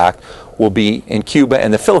going to act will be in Cuba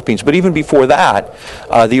and the Philippines. But even before that,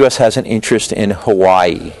 the U.S. has an interest in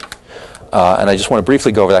Hawaii. And I just want to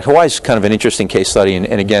briefly go over that. Hawaii is kind of an interesting case study, and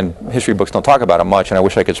again, history books don't talk about it much, and I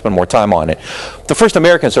wish I could spend more time on it. The first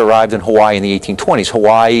Americans arrived in Hawaii in the 1820s.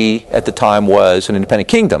 Hawaii, at the time, was an independent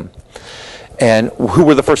kingdom. And who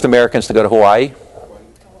were the first Americans to go to Hawaii?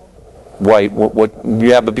 White.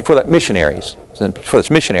 But before that, missionaries. for its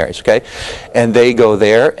missionaries, okay? And they go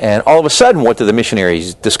there, and all of a sudden, what do the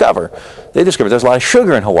missionaries discover? They discover there's a lot of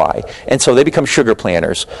sugar in Hawaii, and so they become sugar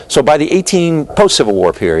planters. So by the post-Civil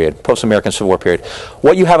War period, post-American Civil War period,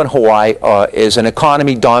 what you have in Hawaii is an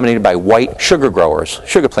economy dominated by white sugar growers,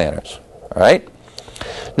 sugar planters, all right?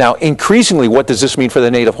 Now, increasingly, what does this mean for the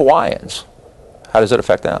native Hawaiians? How does it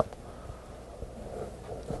affect them?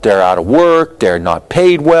 They're out of work, they're not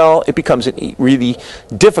paid well, it becomes really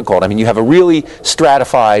difficult. I mean, you have a really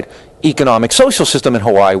stratified economic social system in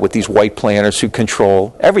Hawaii with these white planters who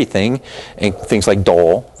control everything, and things like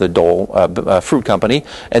Dole, the Dole fruit company,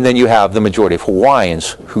 and then you have the majority of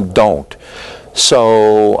Hawaiians who don't.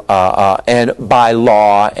 So, and by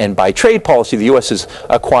law and by trade policy, the U.S. is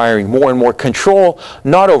acquiring more and more control,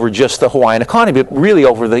 not over just the Hawaiian economy, but really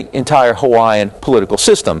over the entire Hawaiian political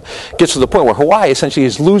system. It gets to the point where Hawaii essentially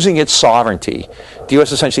is losing its sovereignty. The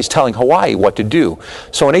U.S. essentially is telling Hawaii what to do.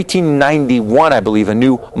 So in 1891, I believe, a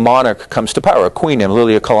new monarch comes to power, a queen named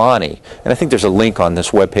Liliuokalani. And I think there's a link on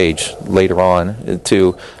this webpage later on or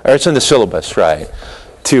it's in the syllabus, right?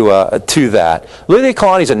 To that.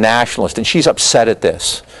 Liliuokalani is a nationalist, and she's upset at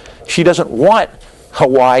this. She doesn't want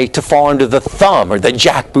Hawaii to fall under the thumb or the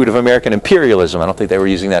jackboot of American imperialism. I don't think they were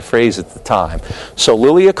using that phrase at the time. So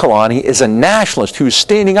Liliuokalani is a nationalist who's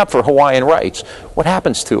standing up for Hawaiian rights. What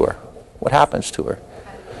happens to her? What happens to her?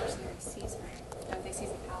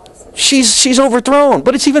 She's overthrown,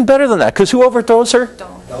 but it's even better than that, because who overthrows her?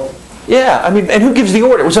 No. Yeah, I mean, and who gives the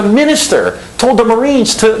order? It was a minister told the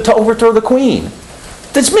Marines to overthrow the Queen.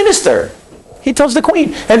 This minister, he tells the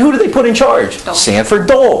Queen. And who do they put in charge? Dole. Sanford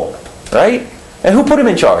Dole, right? And who put him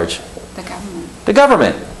in charge? The government. The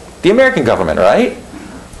government, the American government, right?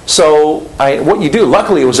 So what you do,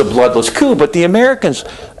 luckily it was a bloodless coup, but the Americans,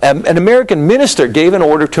 an American minister gave an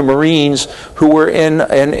order to Marines who were in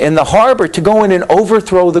the harbor to go in and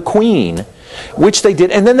overthrow the Queen, which they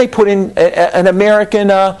did. And then they put in an American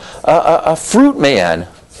a fruit man,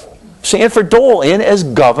 Sanford Dole, in as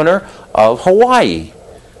governor of Hawaii.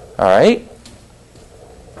 All right?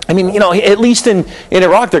 I mean, at least in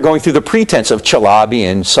Iraq, they're going through the pretense of Chalabi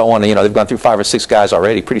and so on. They've gone through 5 or 6 guys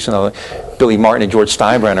already. Pretty soon, Billy Martin and George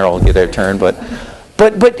Steinbrenner will get their turn. But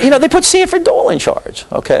they put Sanford Dole in charge,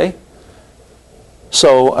 okay?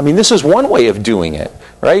 So, I mean, this is one way of doing it,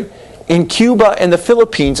 right? In Cuba and the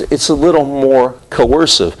Philippines, it's a little more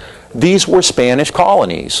coercive. These were Spanish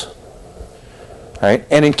colonies. Right?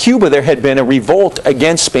 And in Cuba, there had been a revolt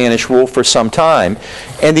against Spanish rule for some time.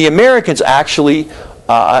 And the Americans actually,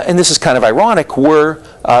 and this is kind of ironic, were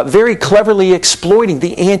very cleverly exploiting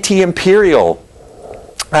the anti-imperial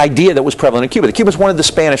idea that was prevalent in Cuba. The Cubans wanted the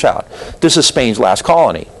Spanish out. This is Spain's last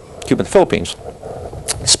colony, Cuba and the Philippines.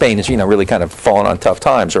 Spain is, really kind of fallen on tough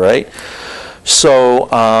times, right? So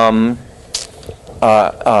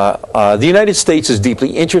the United States is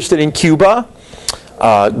deeply interested in Cuba.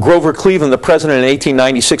 Grover Cleveland, the president in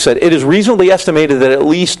 1896, said, "It is reasonably estimated that at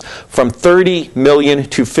least from $30 million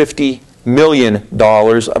to $50 million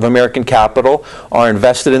of American capital are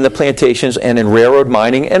invested in the plantations and in railroad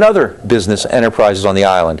mining and other business enterprises on the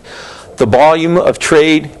island. The volume of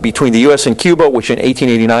trade between the U.S. and Cuba, which in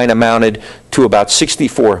 1889 amounted to about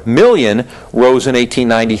 $64 million, rose in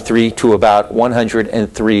 1893 to about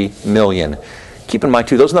 $103 million. Keep in mind,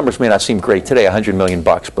 too, those numbers may not seem great today, $100 million,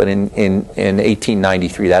 but in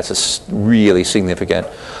 1893, that's a really significant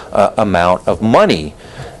amount of money.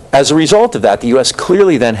 As a result of that, the U.S.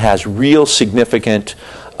 clearly then has real significant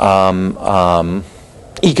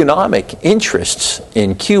economic interests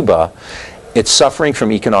in Cuba. It's suffering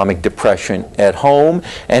from economic depression at home,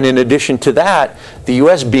 and in addition to that, the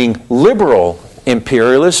U.S. being liberal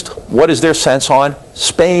imperialist, what is their sense on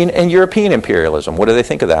Spain and European imperialism? What do they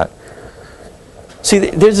think of that? See,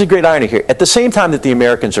 there's a great irony here. At the same time that the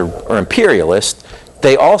Americans are imperialist,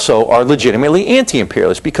 they also are legitimately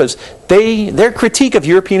anti-imperialist, because their critique of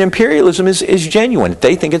European imperialism is genuine.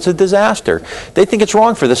 They think it's a disaster. They think it's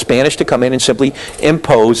wrong for the Spanish to come in and simply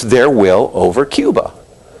impose their will over Cuba, all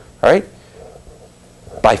right?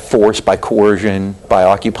 By force, by coercion, by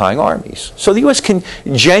occupying armies. So the U.S. can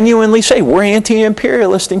genuinely say, we're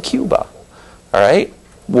anti-imperialist in Cuba, all right?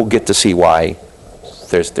 We'll get to see why.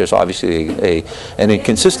 There's obviously an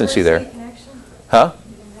inconsistency there. Huh?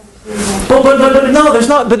 But no, there's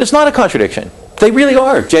not. But it's not a contradiction. They really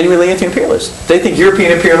are genuinely anti-imperialist. They think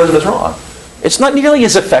European imperialism is wrong. It's not nearly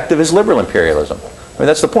as effective as liberal imperialism. I mean,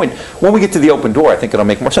 that's the point. When we get to the open door, I think it'll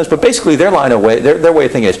make more sense. But basically, their way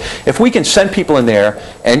of thinking is, if we can send people in there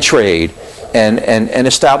and trade and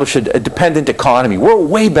establish a dependent economy, we're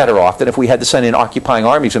way better off than if we had to send in occupying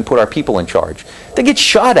armies and put our people in charge. They get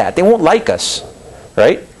shot at. They won't like us.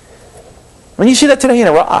 Right? I mean, you see that today in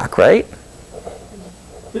Iraq, right?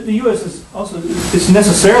 The U.S. is also it's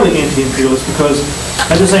necessarily anti-imperialist because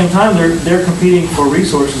at the same time they're competing for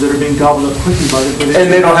resources that are being gobbled up quickly by the British. And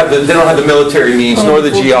they don't have the military means nor the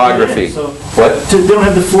geography. They don't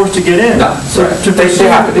have the force to get in. No, so right. to pursue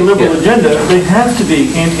have to the be, liberal agenda, they have to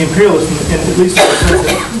be anti-imperialist, in at least in the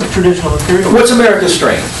sense of traditional imperialism. What's America's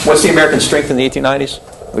strength? What's the American strength in the 1890s?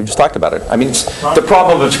 We just talked about it. I mean, it's the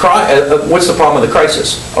problem of what's the problem of the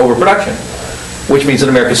crisis? Overproduction. Which means that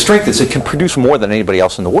America's strength is it can produce more than anybody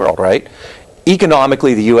else in the world, right?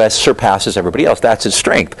 Economically, the U.S. surpasses everybody else. That's its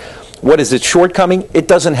strength. What is its shortcoming? It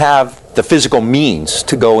doesn't have the physical means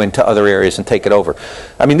to go into other areas and take it over.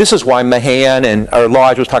 I mean, this is why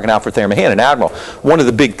Lodge was talking Alfred Thayer Mahan, an admiral. One of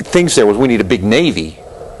the big things there was we need a big navy,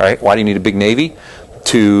 right? Why do you need a big navy?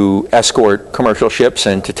 To escort commercial ships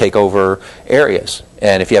and to take over areas.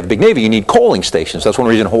 And if you have a big navy, you need coaling stations. That's one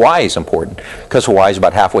reason Hawaii is important, because Hawaii is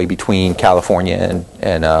about halfway between California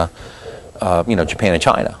and Japan and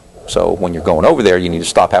China. So when you're going over there, you need to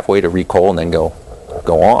stop halfway to recoal and then go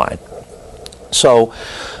on. So,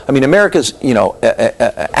 I mean, America's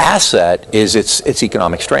asset is its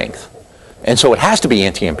economic strength, and so it has to be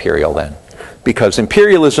anti-imperial then, because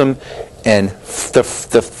imperialism and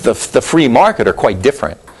the free market are quite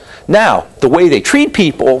different. Now, the way they treat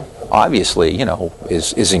people, obviously,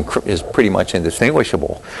 is pretty much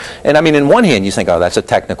indistinguishable. And I mean, in one hand, you think, oh, that's a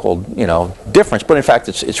technical, difference, but in fact,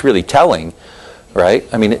 it's really telling, right?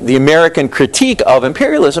 I mean, the American critique of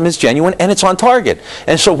imperialism is genuine and it's on target.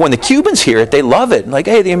 And so when the Cubans hear it, they love it. Like,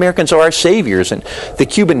 hey, the Americans are our saviors. And the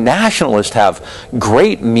Cuban nationalists have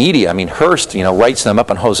great media. I mean, Hist, writes them up,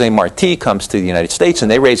 and Jose Marti comes to the United States,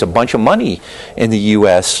 and they raise a bunch of money in the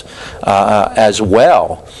U.S. As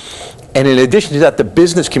well. And in addition to that, the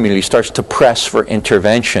business community starts to press for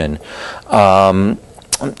intervention.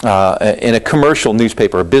 In a commercial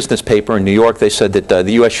newspaper, a business paper in New York, they said that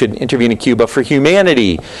the U.S. should intervene in Cuba for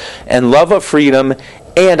humanity and love of freedom,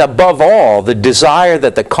 and above all, the desire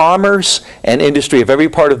that the commerce and industry of every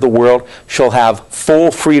part of the world shall have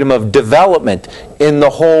full freedom of development in the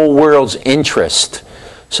whole world's interest.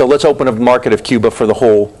 So let's open a market of Cuba for the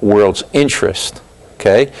whole world's interest.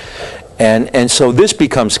 Okay? And so this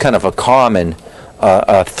becomes kind of a common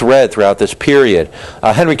thread throughout this period.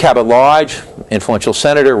 Henry Cabot Lodge, influential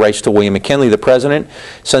senator, writes to William McKinley, the president,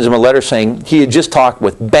 sends him a letter saying he had just talked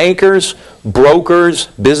with bankers, brokers,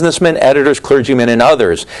 businessmen, editors, clergymen, and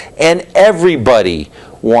others, and everybody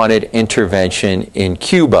wanted intervention in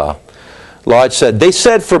Cuba. Lodge said, they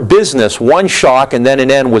said for business, one shock and then an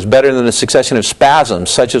end was better than a succession of spasms,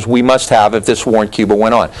 such as we must have if this war in Cuba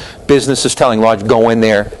went on. Business is telling Lodge, go in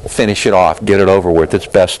there, finish it off, get it over with. It's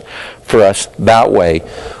best for us that way.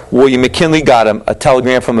 William McKinley got a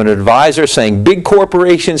telegram from an advisor saying, big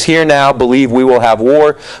corporations here now believe we will have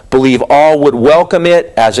war, believe all would welcome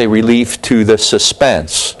it as a relief to the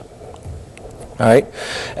suspense. All right?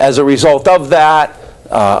 As a result of that,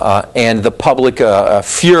 and the public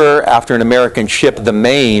furor after an American ship, the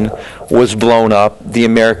Maine, was blown up, the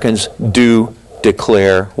Americans do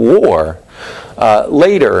declare war.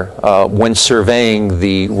 Later, when surveying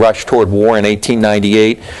the rush toward war in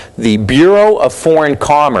 1898, the Bureau of Foreign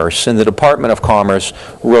Commerce in the Department of Commerce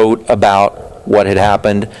wrote about what had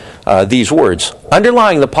happened these words.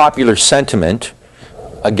 Underlying the popular sentiment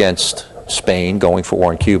against Spain going for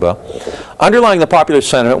war in Cuba, underlying the popular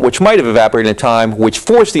sentiment, which might have evaporated in time, which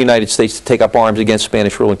forced the United States to take up arms against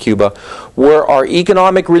Spanish rule in Cuba, were our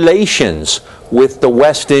economic relations with the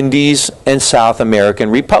West Indies and South American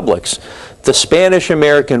republics. The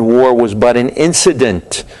Spanish-American War was but an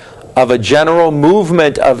incident of a general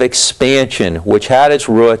movement of expansion which had its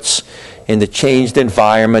roots in the changed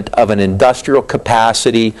environment of an industrial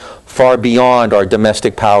capacity far beyond our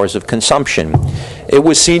domestic powers of consumption. It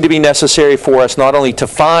was seen to be necessary for us not only to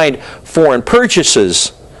find foreign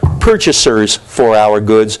purchasers for our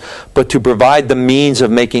goods, but to provide the means of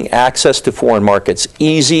making access to foreign markets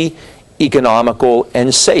easy, economical,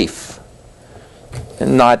 and safe.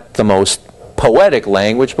 And not the most poetic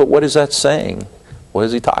language, but what is that saying? What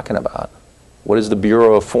is he talking about? What is the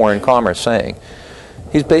Bureau of Foreign Commerce saying?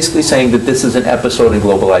 He's basically saying that this is an episode in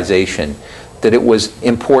globalization, that it was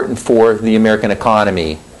important for the American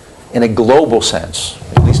economy in a global sense,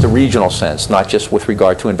 at least a regional sense, not just with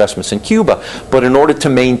regard to investments in Cuba, but in order to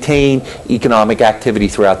maintain economic activity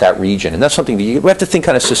throughout that region. And that's something that we have to think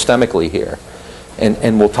kind of systemically here.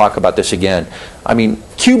 And we'll talk about this again. I mean,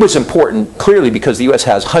 Cuba's important clearly because the U.S.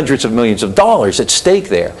 has hundreds of millions of dollars at stake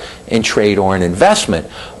there in trade or in investment.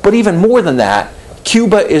 But even more than that,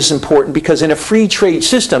 Cuba is important because in a free trade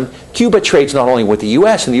system, Cuba trades not only with the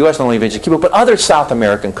U.S., and the U.S. not only visits Cuba, but other South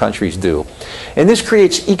American countries do. And this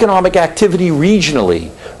creates economic activity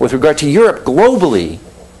regionally with regard to Europe globally.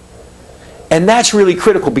 And that's really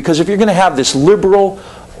critical, because if you're going to have this liberal,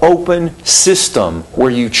 open system where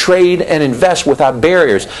you trade and invest without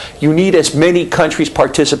barriers, you need as many countries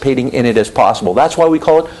participating in it as possible. That's why we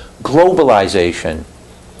call it globalization.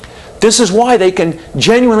 This is why they can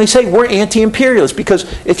genuinely say we're anti-imperialist, because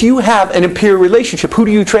if you have an imperial relationship, who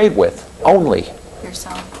do you trade with? Only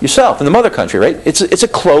Yourself. yourself in the mother country, right? It's a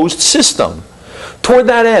closed system. Toward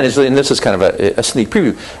that end, and this is kind of a sneak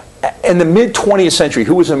preview, in the mid-20th century,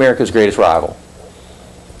 who was America's greatest rival?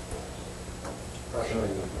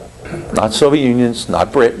 Not Soviet Union,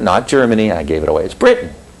 not Britain, not Germany. I gave it away. It's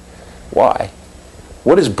Britain. Why?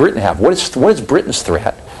 What does Britain have? What is Britain's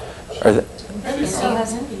threat?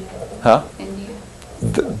 Huh? India.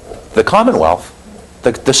 The Commonwealth,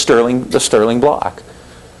 the Sterling bloc.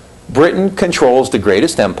 Britain controls the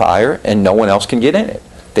greatest empire, and no one else can get in it.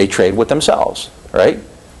 They trade with themselves, right?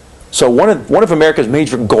 So one of America's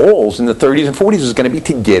major goals in the 30s and 40s is going to be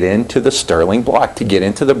to get into the Sterling bloc, to get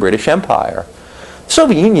into the British Empire.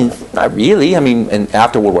 Soviet Union, not really. I mean, and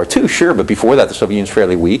after World War II, sure, but before that, the Soviet Union's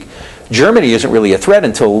fairly weak. Germany isn't really a threat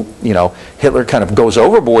until, you know, Hitler kind of goes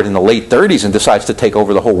overboard in the late 30s and decides to take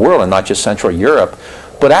over the whole world and not just Central Europe.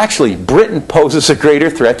 But actually, Britain poses a greater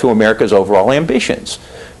threat to America's overall ambitions,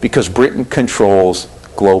 because Britain controls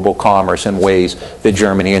global commerce in ways that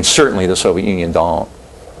Germany and certainly the Soviet Union don't,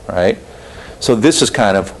 right? So this is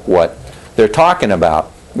kind of what they're talking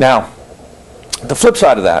about. Now, the flip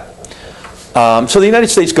side of that, so the United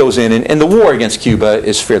States goes in, and the war against Cuba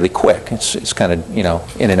is fairly quick. It's kind of, you know,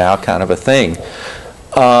 in and out kind of a thing.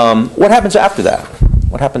 What happens after that?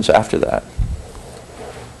 What happens after that?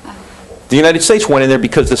 The United States went in there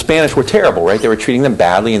because the Spanish were terrible, right? They were treating them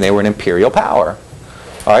badly, and they were an imperial power.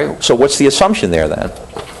 All right, so what's the assumption there then?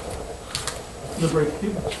 Liberate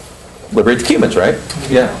Cuba. Liberate the Cubans, right?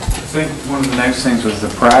 Yeah. I think one of the next things was the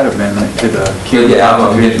Pratt Amendment to the Cuban Yeah, I'm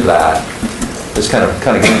going to get to that. It's kind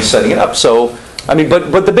of setting it up. So, I mean,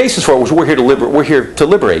 but the basis for it was we're here to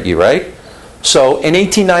liberate you, right? So in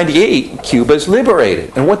 1898, Cuba's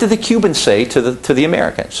liberated, and what did the Cubans say to the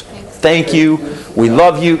Americans? Thank you, we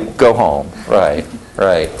love you, go home. Right,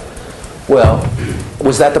 right. Well,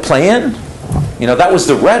 was that the plan? You know, that was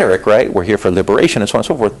the rhetoric, right? We're here for liberation and so on and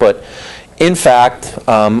so forth. But in fact,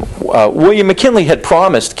 William McKinley had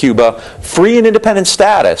promised Cuba free and independent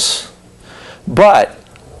status, but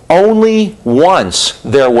only once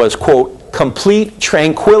there was, quote, complete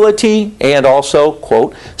tranquility and also,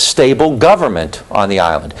 quote, stable government on the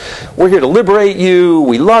island. We're here to liberate you,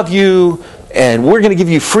 we love you, and we're going to give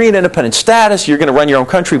you free and independent status, you're going to run your own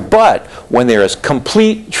country, but when there is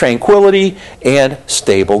complete tranquility and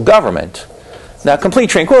stable government. Now, complete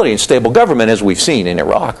tranquility and stable government, as we've seen in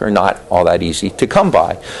Iraq, are not all that easy to come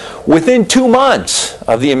by. Within 2 months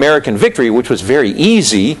of the American victory, which was very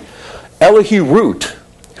easy, Elihu Root,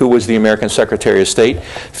 who was the American Secretary of State,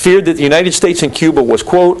 feared that the United States and Cuba was,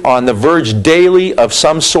 quote, on the verge daily of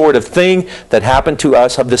some sort of thing that happened to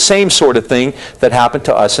us, of the same sort of thing that happened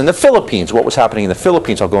to us in the Philippines. What was happening in the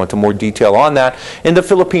Philippines? I'll go into more detail on that. In the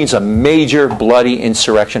Philippines, a major bloody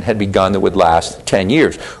insurrection had begun that would last 10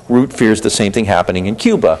 years. Root fears the same thing happening in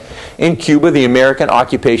Cuba. In Cuba, the American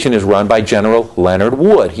occupation is run by General Leonard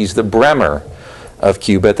Wood. He's the Bremer of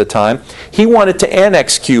Cuba at the time. He wanted to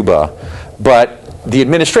annex Cuba, but the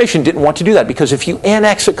administration didn't want to do that, because if you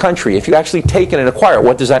annex a country, if you actually take it and acquire it,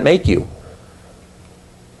 what does that make you?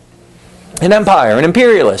 An empire, an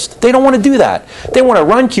imperialist. They don't want to do that. They want to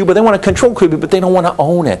run Cuba, they want to control Cuba, but they don't want to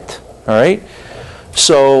own it. All right?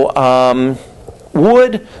 So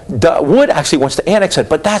Wood actually wants to annex it,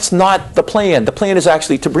 but that's not the plan. The plan is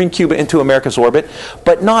actually to bring Cuba into America's orbit,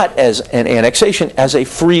 but not as an annexation, as a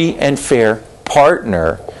free and fair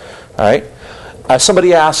partner. All right?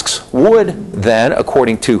 Somebody asks Wood then,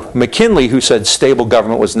 according to McKinley, who said stable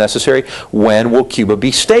government was necessary, when will Cuba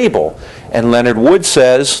be stable? And Leonard Wood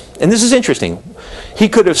says, and this is interesting, he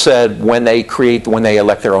could have said when they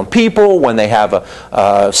elect their own people, when they have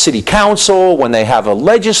a city council, when they have a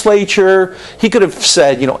legislature. He could have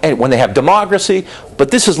said, you know, when they have democracy. But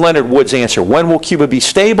this is Leonard Wood's answer. When will Cuba be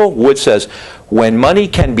stable? Wood says, when money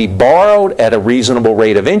can be borrowed at a reasonable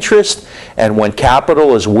rate of interest, and when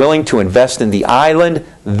capital is willing to invest in the island,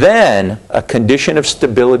 then a condition of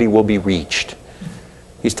stability will be reached.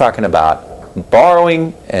 He's talking about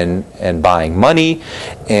borrowing and buying money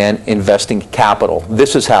and investing capital.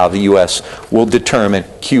 This is how the U.S. will determine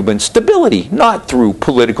Cuban stability, not through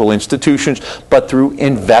political institutions, but through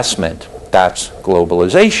investment. That's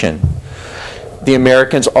globalization. The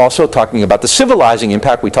Americans also, talking about the civilizing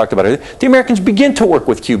impact we talked about earlier, the Americans begin to work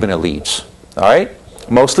with Cuban elites. All right?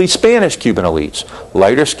 mostly Spanish Cuban elites,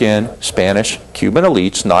 lighter skin Spanish Cuban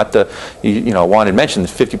elites, not the, Juan had mentioned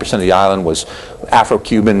that 50% of the island was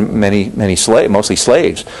Afro-Cuban, mostly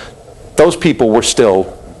slaves. Those people were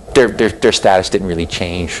still, their status didn't really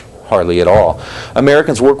change hardly at all.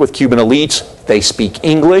 Americans work with Cuban elites. They speak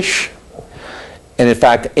English. And in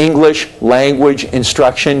fact, English language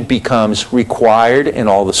instruction becomes required in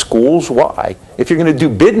all the schools. Why? If you're going to do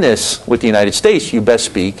business with the United States, you best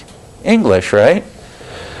speak English, right?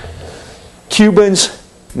 Cubans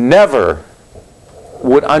never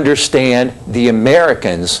would understand the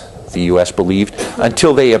Americans, the U.S. believed,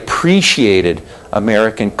 until they appreciated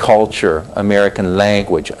American culture, American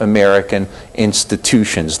language, American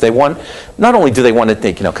institutions. They want, not only do they want to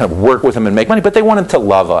think, kind of work with them and make money, but they want them to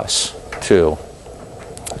love us too.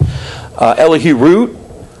 Elihu Root,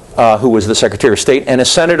 who was the Secretary of State, and a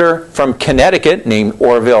senator from Connecticut named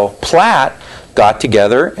Orville Platt got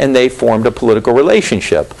together and they formed a political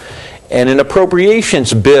relationship. And an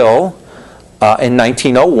appropriations bill in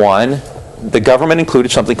 1901, the government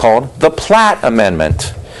included something called the Platt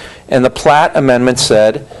Amendment. And the Platt Amendment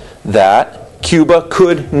said that Cuba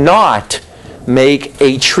could not make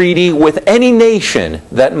a treaty with any nation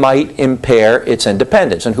that might impair its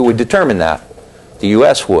independence. And who would determine that? The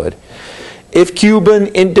U.S. would. If Cuban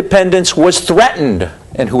independence was threatened,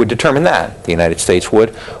 and who would determine that? The United States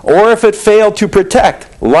would. Or if it failed to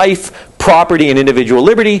protect life, property, and individual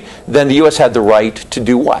liberty, then the U.S. had the right to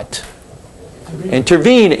do what?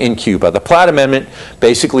 Intervene in Cuba. The Platt Amendment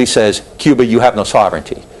basically says, Cuba, you have no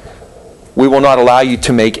sovereignty. We will not allow you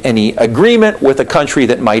to make any agreement with a country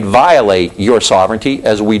that might violate your sovereignty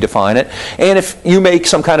as we define it. And if you make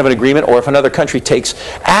some kind of an agreement, or if another country takes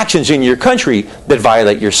actions in your country that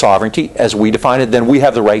violate your sovereignty as we define it, then we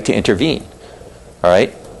have the right to intervene. All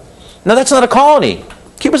right? Now that's not a colony.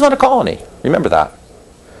 Cuba's not a colony. Remember that.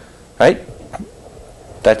 Right?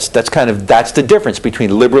 That's the difference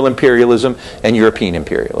between liberal imperialism and European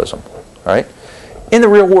imperialism. All right? In the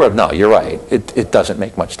real world, no, you're right. It doesn't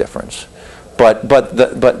make much difference. But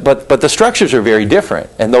the structures are very different,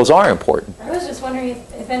 and those are important. I was just wondering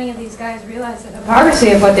if any of these guys realized the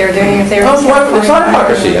hypocrisy of what they were doing, if they were... Well, it's not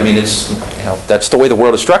hypocrisy. I mean, it's, that's the way the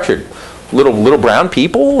world is structured. Little brown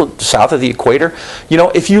people south of the equator.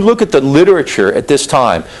 If you look at the literature at this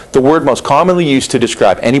time, the word most commonly used to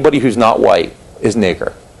describe anybody who's not white is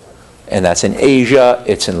nigger. And that's in Asia,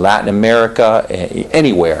 it's in Latin America,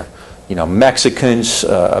 anywhere. Mexicans,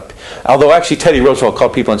 although actually Teddy Roosevelt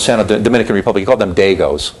called people in Dominican Republic, he called them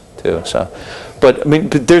Dagos too. So, but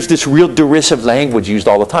there's this real derisive language used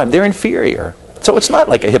all the time. They're inferior. So it's not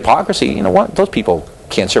like a hypocrisy. You know what? Those people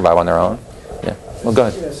can't survive on their own. Yeah. Well, go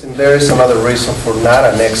ahead. Yes, and there is another reason for not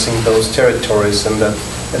annexing those territories, and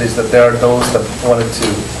that is that there are those that wanted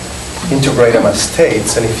to integrate them as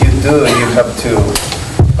states, and if you do, you have to.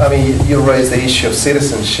 I mean, you raised the issue of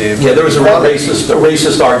citizenship. Yeah, there was a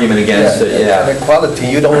racist argument against it. Yeah, and equality.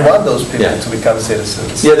 You don't want those people to become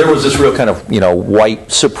citizens. Yeah, there was this real kind of white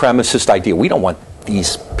supremacist idea. We don't want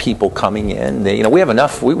these people coming in. We have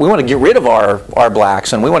enough. We want to get rid of our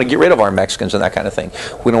blacks, and we want to get rid of our Mexicans and that kind of thing.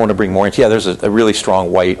 We don't want to bring more in. Yeah, there's a really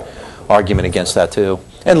strong white argument against that too.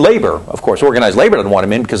 And labor, of course, organized labor doesn't want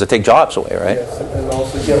them in because they take jobs away, right? Yes, and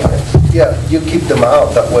also, you keep them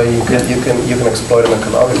out. That way, you can exploit them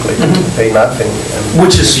economically, pay nothing.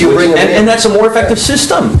 And that's a more effective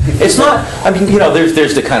system. It's not. I mean,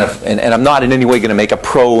 there's the kind of, and I'm not in any way going to make a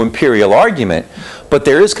pro-imperial argument, but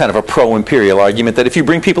there is kind of a pro-imperial argument that if you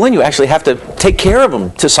bring people in, you actually have to take care of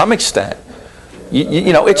them to some extent.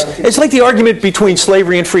 It's like the argument between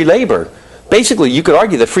slavery and free labor. Basically, you could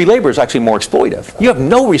argue that free labor is actually more exploitive. You have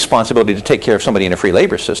no responsibility to take care of somebody in a free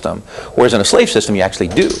labor system, whereas in a slave system, you actually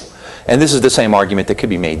do. And this is the same argument that could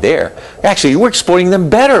be made there. Actually, we're exploiting them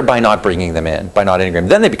better by not bringing them in, by not integrating them.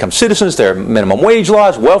 Then they become citizens, there are minimum wage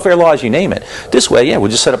laws, welfare laws, you name it. This way,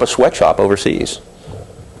 we'll just set up a sweatshop overseas.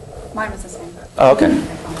 Mine was the same. Oh, okay.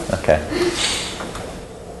 Okay.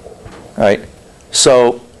 All right.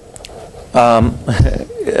 So,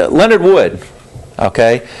 Leonard Wood.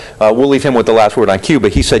 Okay, we'll leave him with the last word on Cuba.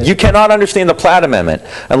 He said, "You cannot understand the Platt Amendment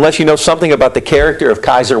unless you know something about the character of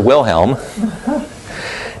Kaiser Wilhelm."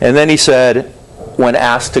 And then he said, when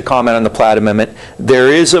asked to comment on the Platt Amendment, "There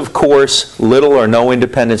is, of course, little or no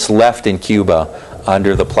independence left in Cuba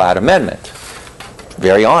under the Platt Amendment."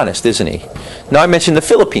 Very honest, isn't he? Now I mentioned the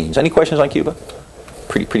Philippines. Any questions on Cuba?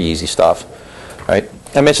 Pretty easy stuff. All right.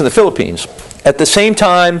 I mentioned the Philippines. At the same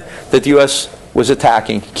time that the U.S. was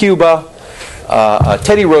attacking Cuba,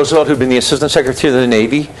 Teddy Roosevelt, who had been the Assistant Secretary of the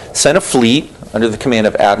Navy, sent a fleet under the command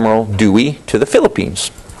of Admiral Dewey to the Philippines.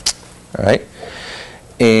 All right?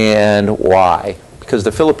 And why? Because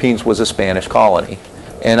the Philippines was a Spanish colony.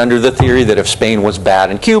 And under the theory that if Spain was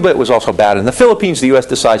bad in Cuba, it was also bad in the Philippines, the U.S.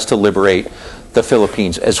 decides to liberate the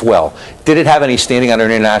Philippines as well. Did it have any standing under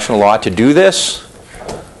international law to do this?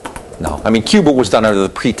 No. I mean, Cuba was done under the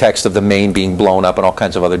pretext of the Maine being blown up and all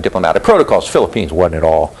kinds of other diplomatic protocols. Philippines wasn't at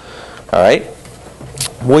all. All right?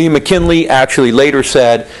 William McKinley actually later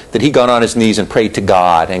said that he got on his knees and prayed to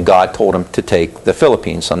God, and God told him to take the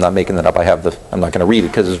Philippines. I'm not making that up. I'm not going to read it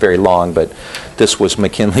because it's very long, but this was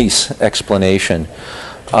McKinley's explanation.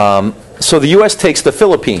 So the U.S. takes the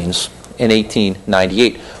Philippines in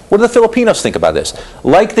 1898. What do the Filipinos think about this?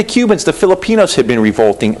 Like the Cubans, the Filipinos had been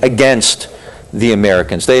revolting against the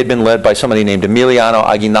Americans. They had been led by somebody named Emiliano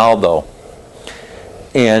Aguinaldo.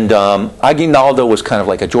 And Aguinaldo was kind of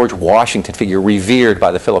like a George Washington figure, revered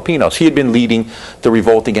by the Filipinos. He had been leading the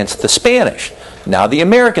revolt against the Spanish. Now the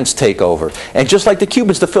Americans take over. And just like the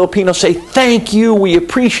Cubans, the Filipinos say, thank you, we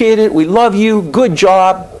appreciate it, we love you, good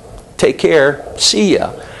job, take care, see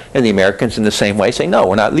ya. And the Americans in the same way say, no,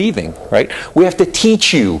 we're not leaving, right? We have to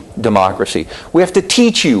teach you democracy. We have to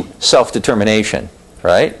teach you self-determination,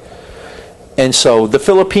 right? And so the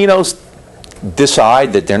Filipinos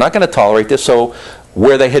decide that they're not going to tolerate this. So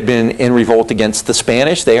where they had been in revolt against the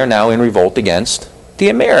Spanish, they are now in revolt against the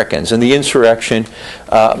Americans. And the insurrection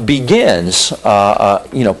begins,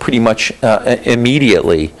 pretty much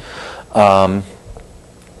immediately.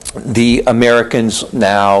 The Americans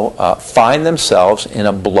now find themselves in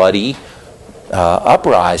a bloody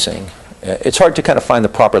uprising. It's hard to kind of find the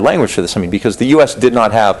proper language for this, because the U.S. did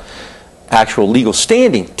not have actual legal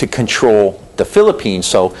standing to control the Philippines,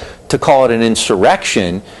 so to call it an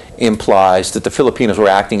insurrection implies that the Filipinos were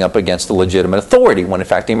acting up against the legitimate authority, when in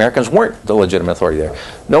fact the Americans weren't the legitimate authority there.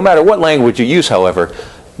 No matter what language you use, however,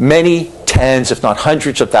 many tens, if not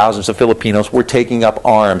hundreds of thousands of Filipinos were taking up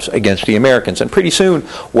arms against the Americans. And pretty soon,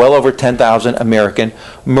 well over 10,000 American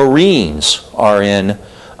Marines are in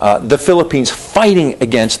the Philippines fighting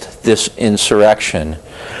against this insurrection.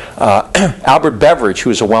 Albert Beveridge,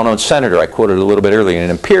 who is a well-known senator, I quoted a little bit earlier,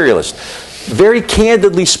 an imperialist, very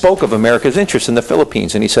candidly spoke of America's interest in the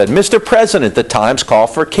Philippines. And he said, Mr. President, the times call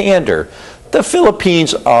for candor. The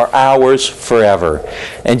Philippines are ours forever.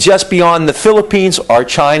 And just beyond the Philippines are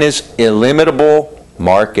China's illimitable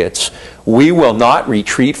markets. We will not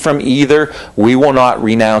retreat from either. We will not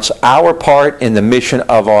renounce our part in the mission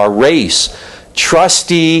of our race,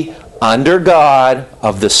 trustee under God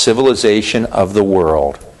of the civilization of the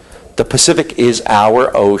world. The Pacific is our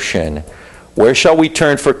ocean. Where shall we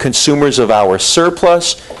turn for consumers of our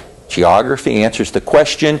surplus? Geography answers the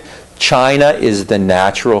question. China is the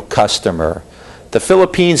natural customer. The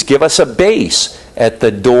Philippines give us a base at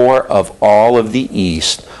the door of all of the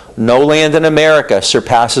East. No land in America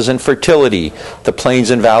surpasses in fertility the plains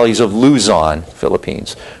and valleys of Luzon,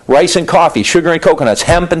 Philippines. Rice and coffee, sugar and coconuts,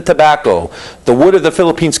 hemp and tobacco. The wood of the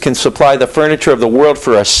Philippines can supply the furniture of the world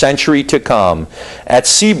for a century to come. At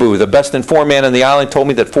Cebu, the best informed man on the island told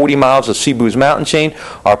me that 40 miles of Cebu's mountain chain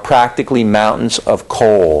are practically mountains of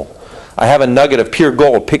coal. I have a nugget of pure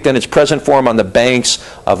gold picked in its present form on the banks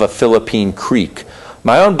of a Philippine creek.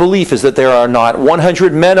 My own belief is that there are not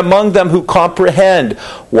 100 men among them who comprehend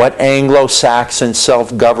what Anglo-Saxon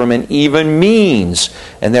self-government even means,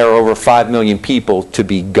 and there are over 5 million people to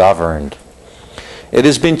be governed. It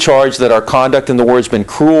has been charged that our conduct in the war has been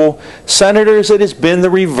cruel. Senators, it has been the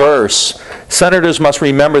reverse. Senators must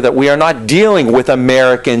remember that we are not dealing with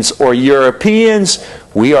Americans or Europeans.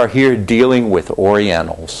 We are here dealing with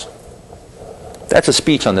Orientals. That's a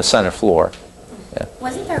speech on the Senate floor. Yeah.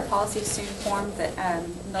 Wasn't there a policy soon formed, that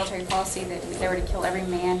military policy, that they were to kill every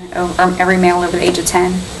man, or every male over the age of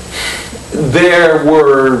 10? There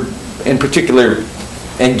were, in particular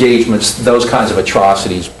engagements, those kinds of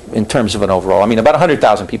atrocities in terms of an overall. About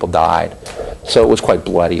 100,000 people died, so it was quite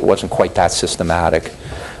bloody. It wasn't quite that systematic.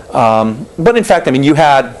 But in fact, you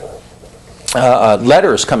had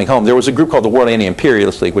letters coming home. There was a group called the World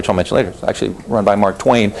Anti-Imperialist League, which I'll mention later. It's actually run by Mark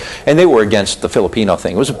Twain, and they were against the Filipino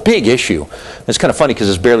thing. It was a big issue. It's kind of funny because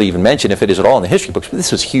it's barely even mentioned, if it is at all, in the history books, but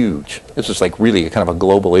this was huge. This was like really kind of a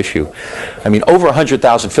global issue. Over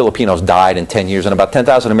 100,000 Filipinos died in 10 years, and about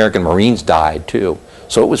 10,000 American Marines died too.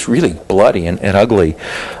 So it was really bloody and ugly.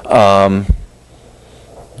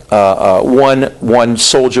 One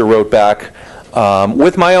soldier wrote back,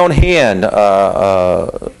 with my own hand,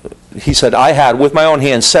 he said, I had, with my own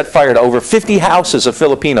hands, set fire to over 50 houses of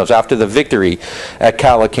Filipinos after the victory at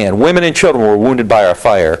Calacan. Women and children were wounded by our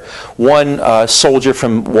fire. One soldier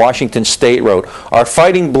from Washington State wrote, our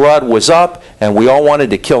fighting blood was up, and we all wanted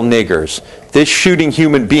to kill niggers. This shooting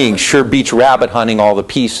human being sure beats rabbit hunting all the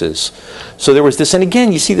pieces. So there was this, and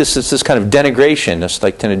again, you see this kind of denigration. It's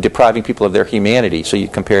like kind of depriving people of their humanity. So you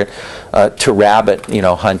compare it to rabbit,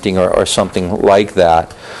 hunting or something like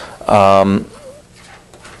that.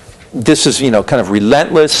 This is, kind of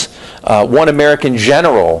relentless. One American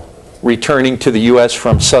general returning to the U.S.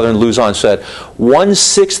 from southern Luzon said,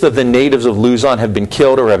 1/6 of the natives of Luzon have been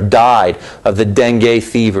killed or have died of the dengue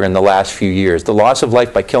fever in the last few years. The loss of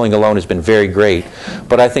life by killing alone has been very great,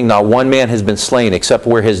 but I think not one man has been slain except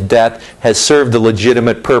where his death has served the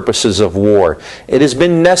legitimate purposes of war. It has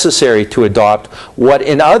been necessary to adopt what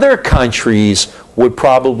in other countries would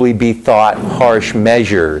probably be thought harsh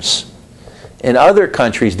measures. In other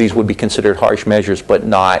countries, these would be considered harsh measures, but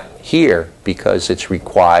not here because it's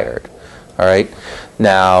required. All right.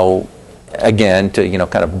 Now, again, to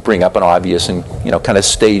kind of bring up an obvious and kind of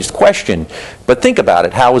staged question, but think about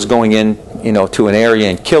it: how is going in to an area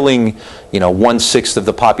and killing 1/6 of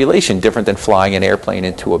the population different than flying an airplane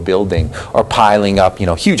into a building or piling up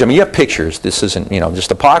huge? I mean, you have pictures. This isn't just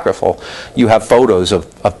apocryphal. You have photos of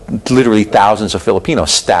literally thousands of Filipinos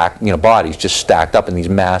stacked, bodies just stacked up in these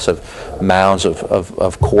massive mounds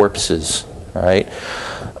of corpses. All right.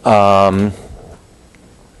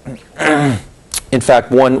 In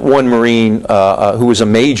fact, one Marine who was a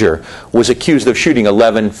major was accused of shooting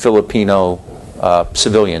 11 Filipino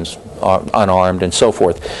civilians, unarmed and so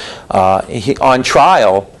forth. On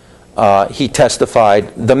trial, he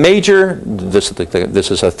testified. The major, this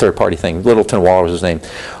is a third-party thing, Littleton Waller was his name.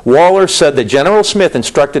 Waller said that General Smith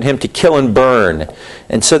instructed him to kill and burn,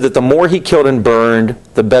 and said that the more he killed and burned,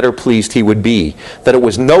 the better pleased he would be. That it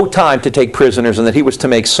was no time to take prisoners, and that he was to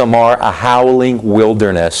make Samar a howling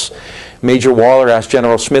wilderness. Major Waller asked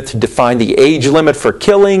General Smith to define the age limit for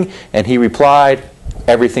killing, and he replied,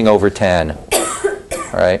 everything over 10.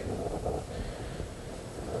 All right.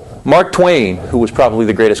 Mark Twain, who was probably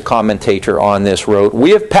the greatest commentator on this, wrote,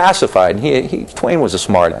 "We have pacified," Twain was a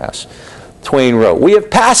smartass. Twain wrote, "We have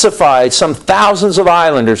pacified some thousands of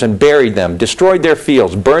islanders and buried them, destroyed their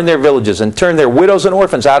fields, burned their villages, and turned their widows and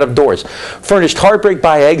orphans out of doors, furnished heartbreak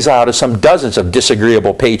by exile to some dozens of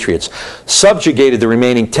disagreeable patriots, subjugated the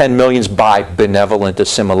remaining 10 millions by benevolent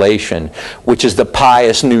assimilation, which is the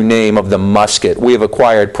pious new name of the musket. We have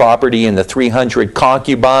acquired property in the 300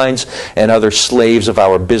 concubines and other slaves of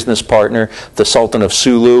our business partner, the Sultan of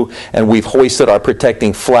Sulu, and we've hoisted our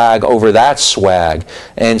protecting flag over that swag.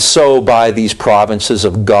 And so by these provinces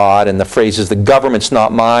of God and the phrases, the government's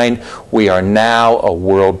not mine, we are now a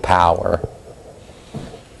world power."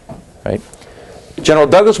 Right? General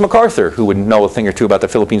Douglas MacArthur, who would know a thing or two about the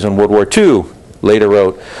Philippines in World War II, later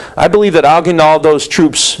wrote, "I believe that Aguinaldo's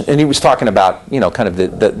troops," and he was talking about, kind of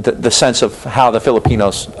the sense of how the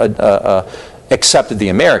Filipinos accepted the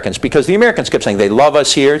Americans, because the Americans kept saying they love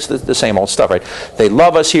us here. It's the same old stuff, right? They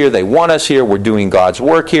love us here, they want us here, we're doing God's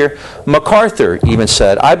work here. MacArthur even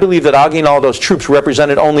said, "I believe that Aguinaldo's troops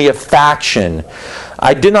represented only a faction.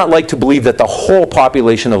 I did not like to believe that the whole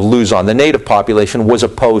population of Luzon, the native population, was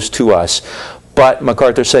opposed to us." But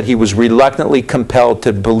MacArthur said he was reluctantly compelled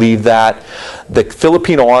to believe that the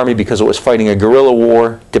Filipino army, because it was fighting a guerrilla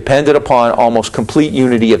war, depended upon almost complete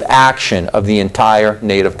unity of action of the entire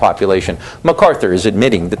native population. MacArthur is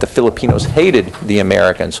admitting that the Filipinos hated the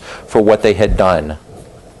Americans for what they had done.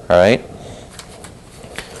 All right?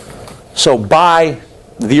 So by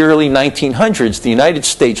the early 1900s, the United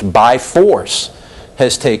States, by force,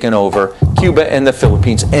 has taken over Cuba and the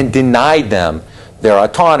Philippines and denied them their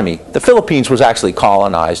autonomy. The Philippines was actually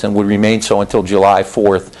colonized and would remain so until July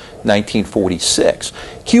 4th, 1946.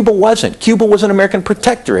 Cuba wasn't. Cuba was an American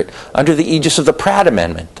protectorate under the aegis of the Platt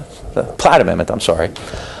Amendment. I'm sorry.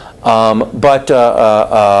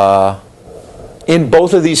 In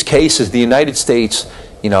both of these cases, the United States,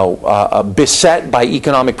 beset by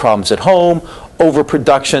economic problems at home,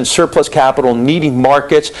 overproduction, surplus capital, needing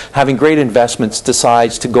markets, having great investments,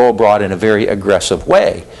 decides to go abroad in a very aggressive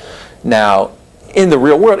way. Now, in the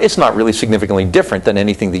real world, it's not really significantly different than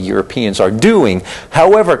anything the Europeans are doing.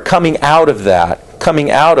 However, coming out of the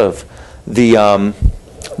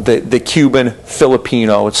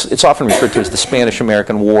Cuban-Filipino, it's often referred to as the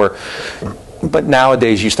Spanish-American War, but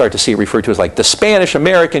nowadays you start to see it referred to as like the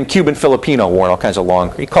Spanish-American Cuban-Filipino War, and all kinds of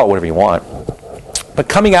long, you call it whatever you want. But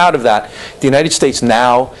coming out of that, the United States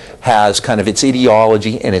now has kind of its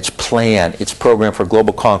ideology and its plan, its program for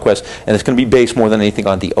global conquest, and it's going to be based more than anything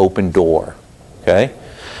on the open door. Okay.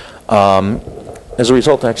 As a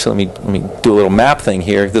result, actually, let me do a little map thing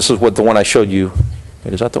here. This is the one I showed you.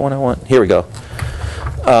 Wait, is that the one I want? Here we go.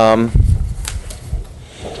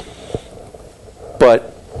 But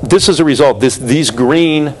this is a result. These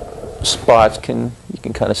green spots, you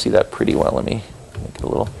can kind of see that pretty well. Let me make it a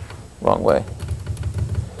little wrong way.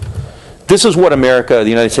 This is what America, the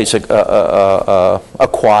United States, acquired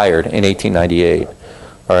in 1898.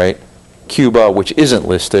 All right, Cuba, which isn't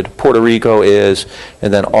listed, Puerto Rico is,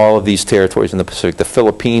 and then all of these territories in the Pacific: the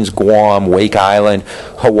Philippines, Guam, Wake Island,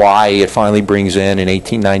 Hawaii. It finally brings in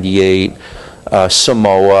 1898.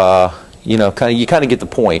 Samoa. You know, you kind of get the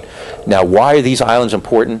point. Now, why are these islands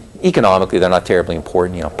important? Economically, they're not terribly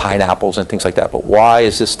important. You know, pineapples and things like that. But why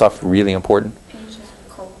is this stuff really important?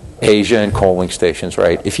 Asia and coaling stations,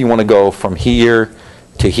 right? If you want to go from here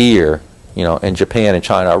to here, you know, and Japan and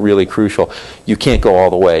China are really crucial. You can't go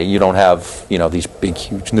all the way. You don't have, you know, these big,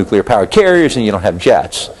 huge nuclear-powered carriers, and you don't have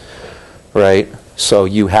jets, right? So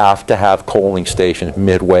you have to have coaling stations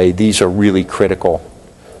midway. These are really critical,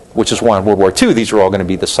 which is why in World War II, these are all going to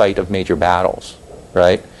be the site of major battles,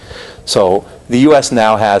 right? So the U.S.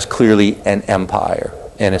 now has clearly an empire,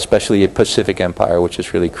 and especially a Pacific empire, which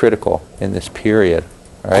is really critical in this period.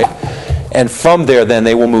 Right? And from there, then,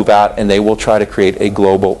 they will move out and they will try to create a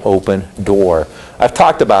global open door.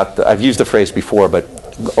 I've used the phrase before, but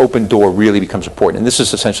open door really becomes important. And this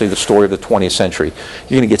is essentially the story of the 20th century.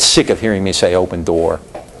 You're going to get sick of hearing me say open door.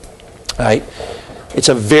 Right? It's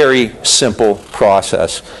a very simple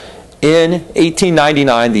process. In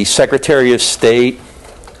 1899, the Secretary of State,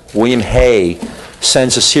 William Hay,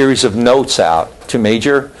 sends a series of notes out to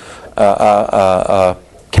major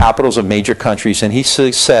capitals of major countries, and he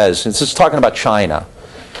says, this is talking about China,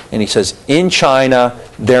 and he says, in China,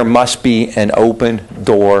 there must be an open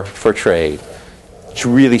door for trade. It's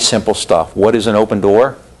really simple stuff. What is an open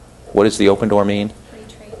door? What does the open door mean?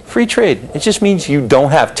 Free trade. It just means you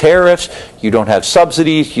don't have tariffs, you don't have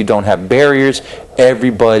subsidies, you don't have barriers.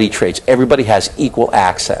 Everybody trades. Everybody has equal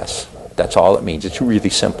access. That's all it means. It's really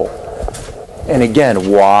simple. And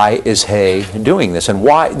again, why is Hay doing this? And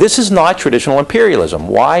why? This is not traditional imperialism.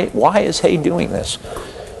 Why is Hay doing this?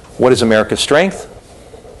 What is America's strength?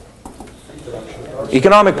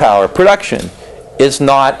 Economic power, production. It's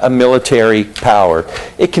not a military power.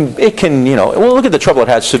 It can, you know, well, look at the trouble it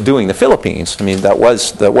had subduing the Philippines. I mean, that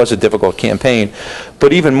was a difficult campaign.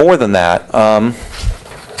 But even more than that,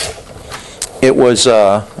 it was,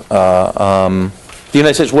 the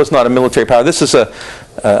United States was not a military power. This is a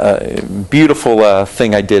beautiful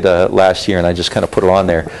thing I did last year, and I just kind of put it on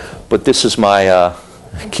there. But this is my,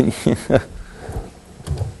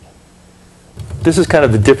 this is kind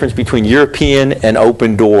of the difference between European and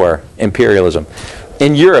open door imperialism.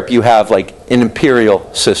 In Europe, you have like an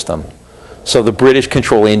imperial system. So the British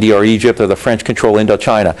control India or Egypt, or the French control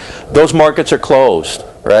Indochina. Those markets are closed,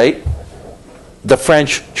 right? The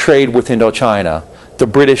French trade with Indochina. The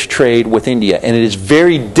British trade with India. And it is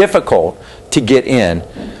very difficult to get in.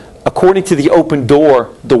 According to the open door,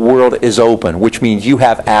 the world is open, which means you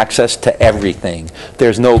have access to everything.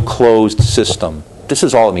 There's no closed system. This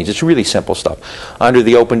is all it means. It's really simple stuff. Under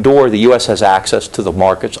the open door, the U.S. has access to the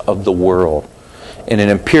markets of the world. In an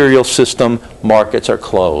imperial system, markets are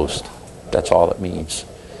closed. That's all it means.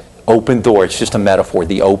 Open door, it's just a metaphor.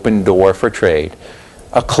 The open door for trade.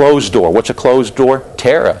 A closed door. What's a closed door?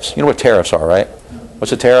 Tariffs. You know what tariffs are, right?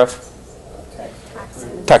 What's a tariff?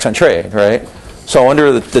 Tax on trade, right? So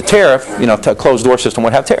under the tariff, you know, a closed door system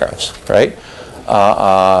would have tariffs, right?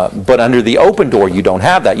 But under the open door, you don't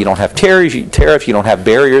have that. You don't have tariffs, you don't have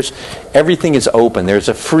barriers. Everything is open. There's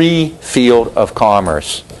a free field of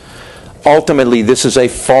commerce. Ultimately, this is a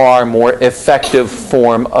far more effective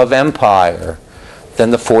form of empire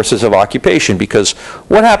than the forces of occupation, because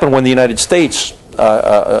what happened when the United States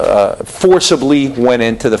forcibly went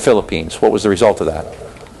into the Philippines? What was the result of that?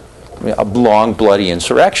 I mean, a long, bloody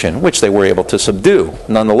insurrection, which they were able to subdue.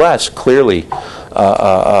 Nonetheless, clearly,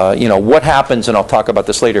 you know, what happens, and I'll talk about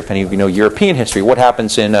this later if any of you know European history, what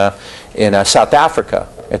happens in South Africa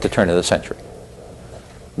at the turn of the century?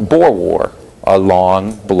 Boer War, a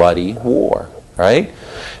long, bloody war, right?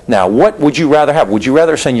 Now, what would you rather have? Would you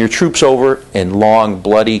rather send your troops over in long,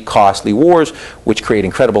 bloody, costly wars, which create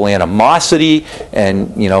incredible animosity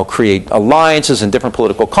and, you know, create alliances in different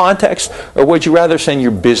political contexts, or would you rather send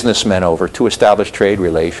your businessmen over to establish trade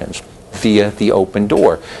relations via the open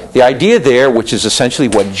door? The idea there, which is essentially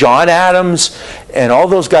what John Adams and all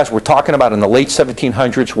those guys were talking about in the late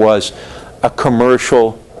 1700s, was a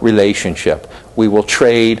commercial relationship. We will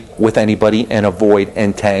trade with anybody and avoid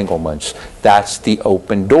entanglements. That's the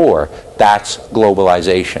open door. That's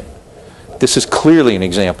globalization. This is clearly an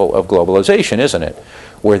example of globalization, isn't it?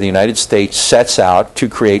 Where the United States sets out to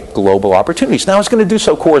create global opportunities. Now it's going to do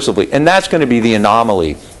so coercively, and that's going to be the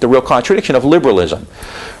anomaly, the real contradiction of liberalism.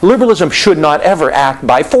 Liberalism should not ever act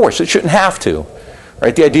by force. It shouldn't have to.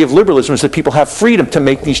 Right? The idea of liberalism is that people have freedom to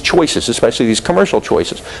make these choices, especially these commercial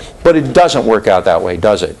choices. But it doesn't work out that way,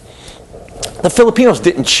 does it? The Filipinos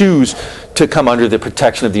didn't choose to come under the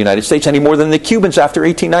protection of the United States any more than the Cubans after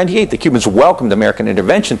 1898. The Cubans welcomed American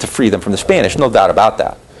intervention to free them from the Spanish, no doubt about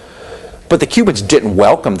that. But the Cubans didn't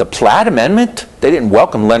welcome the Platt Amendment. They didn't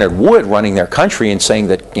welcome Leonard Wood running their country and saying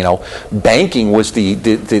that, you know, banking was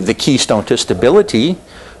the keystone to stability.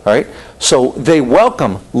 Right? So they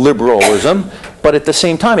welcome liberalism, but at the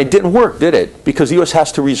same time, it didn't work, did it? Because the U.S.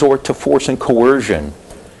 has to resort to force and coercion.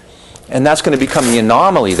 And that's going to become the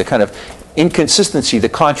anomaly, the kind of inconsistency, the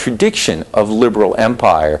contradiction of liberal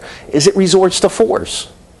empire, is it resorts to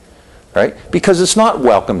force. Right? Because it's not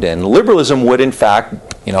welcomed in. Liberalism would, in fact,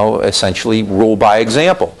 you know, essentially rule by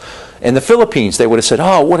example. In the Philippines, they would have said,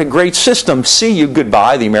 oh, what a great system, see you,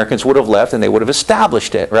 goodbye. The Americans would have left and they would have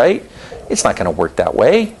established it, right? It's not going to work that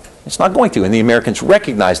way. It's not going to. And the Americans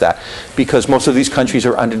recognize that because most of these countries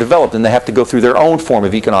are underdeveloped and they have to go through their own form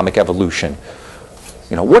of economic evolution.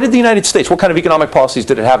 You know, what did the United States, what kind of economic policies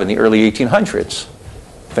did it have in the early 1800s?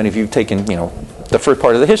 If any of you have taken, you know, the first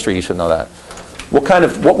part of the history, you should know that.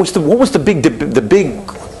 What was the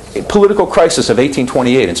big political crisis of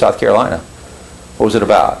 1828 in South Carolina? What was it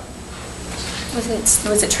about?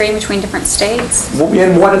 Was it trade between different states? Well,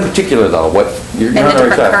 in what in particular, though? What you're And the not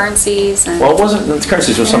different exact. currencies? And Well, it wasn't the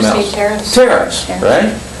currencies. It was something else. Tariffs. Tariffs, Tariffs.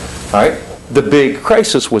 right? All right. The big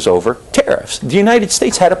crisis was over tariffs. The United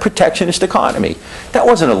States had a protectionist economy. That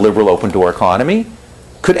wasn't a liberal open-door economy.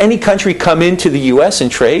 Could any country come into the U.S.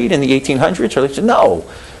 and trade in the 1800s? Or they said, no.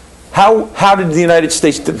 How did the United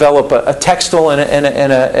States develop a textile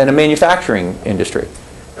and a manufacturing industry?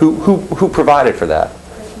 Who provided for that?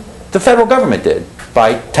 The federal government did,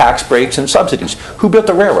 by tax breaks and subsidies. Who built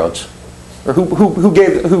the railroads? Or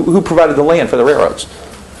who provided the land for the railroads?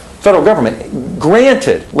 Federal government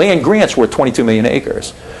granted land grants worth 22 million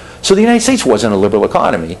acres. So the United States wasn't a liberal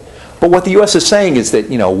economy. But what the U.S. is saying is that,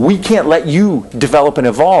 you know, we can't let you develop and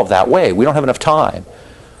evolve that way. We don't have enough time.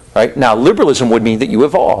 Right? Now, liberalism would mean that you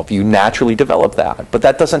evolve. You naturally develop that. But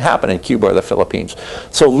that doesn't happen in Cuba or the Philippines.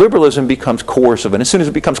 So liberalism becomes coercive. And as soon as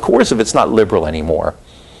it becomes coercive, it's not liberal anymore,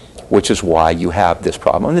 which is why you have this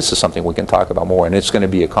problem. And this is something we can talk about more. And it's going to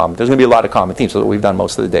be there's going to be a lot of common themes that we've done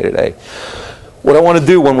most of the day today. What I want to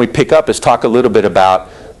do when we pick up is talk a little bit about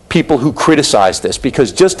people who criticize this.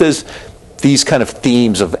 Because just as these kind of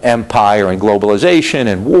themes of empire and globalization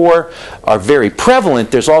and war are very prevalent,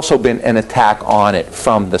 there's also been an attack on it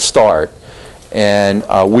from the start. And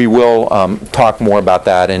we will talk more about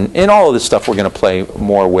that. And all of this stuff we're going to play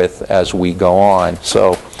more with as we go on.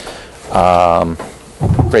 So,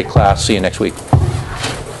 great class. See you next week.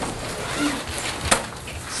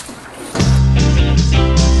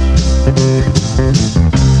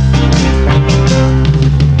 Thank you.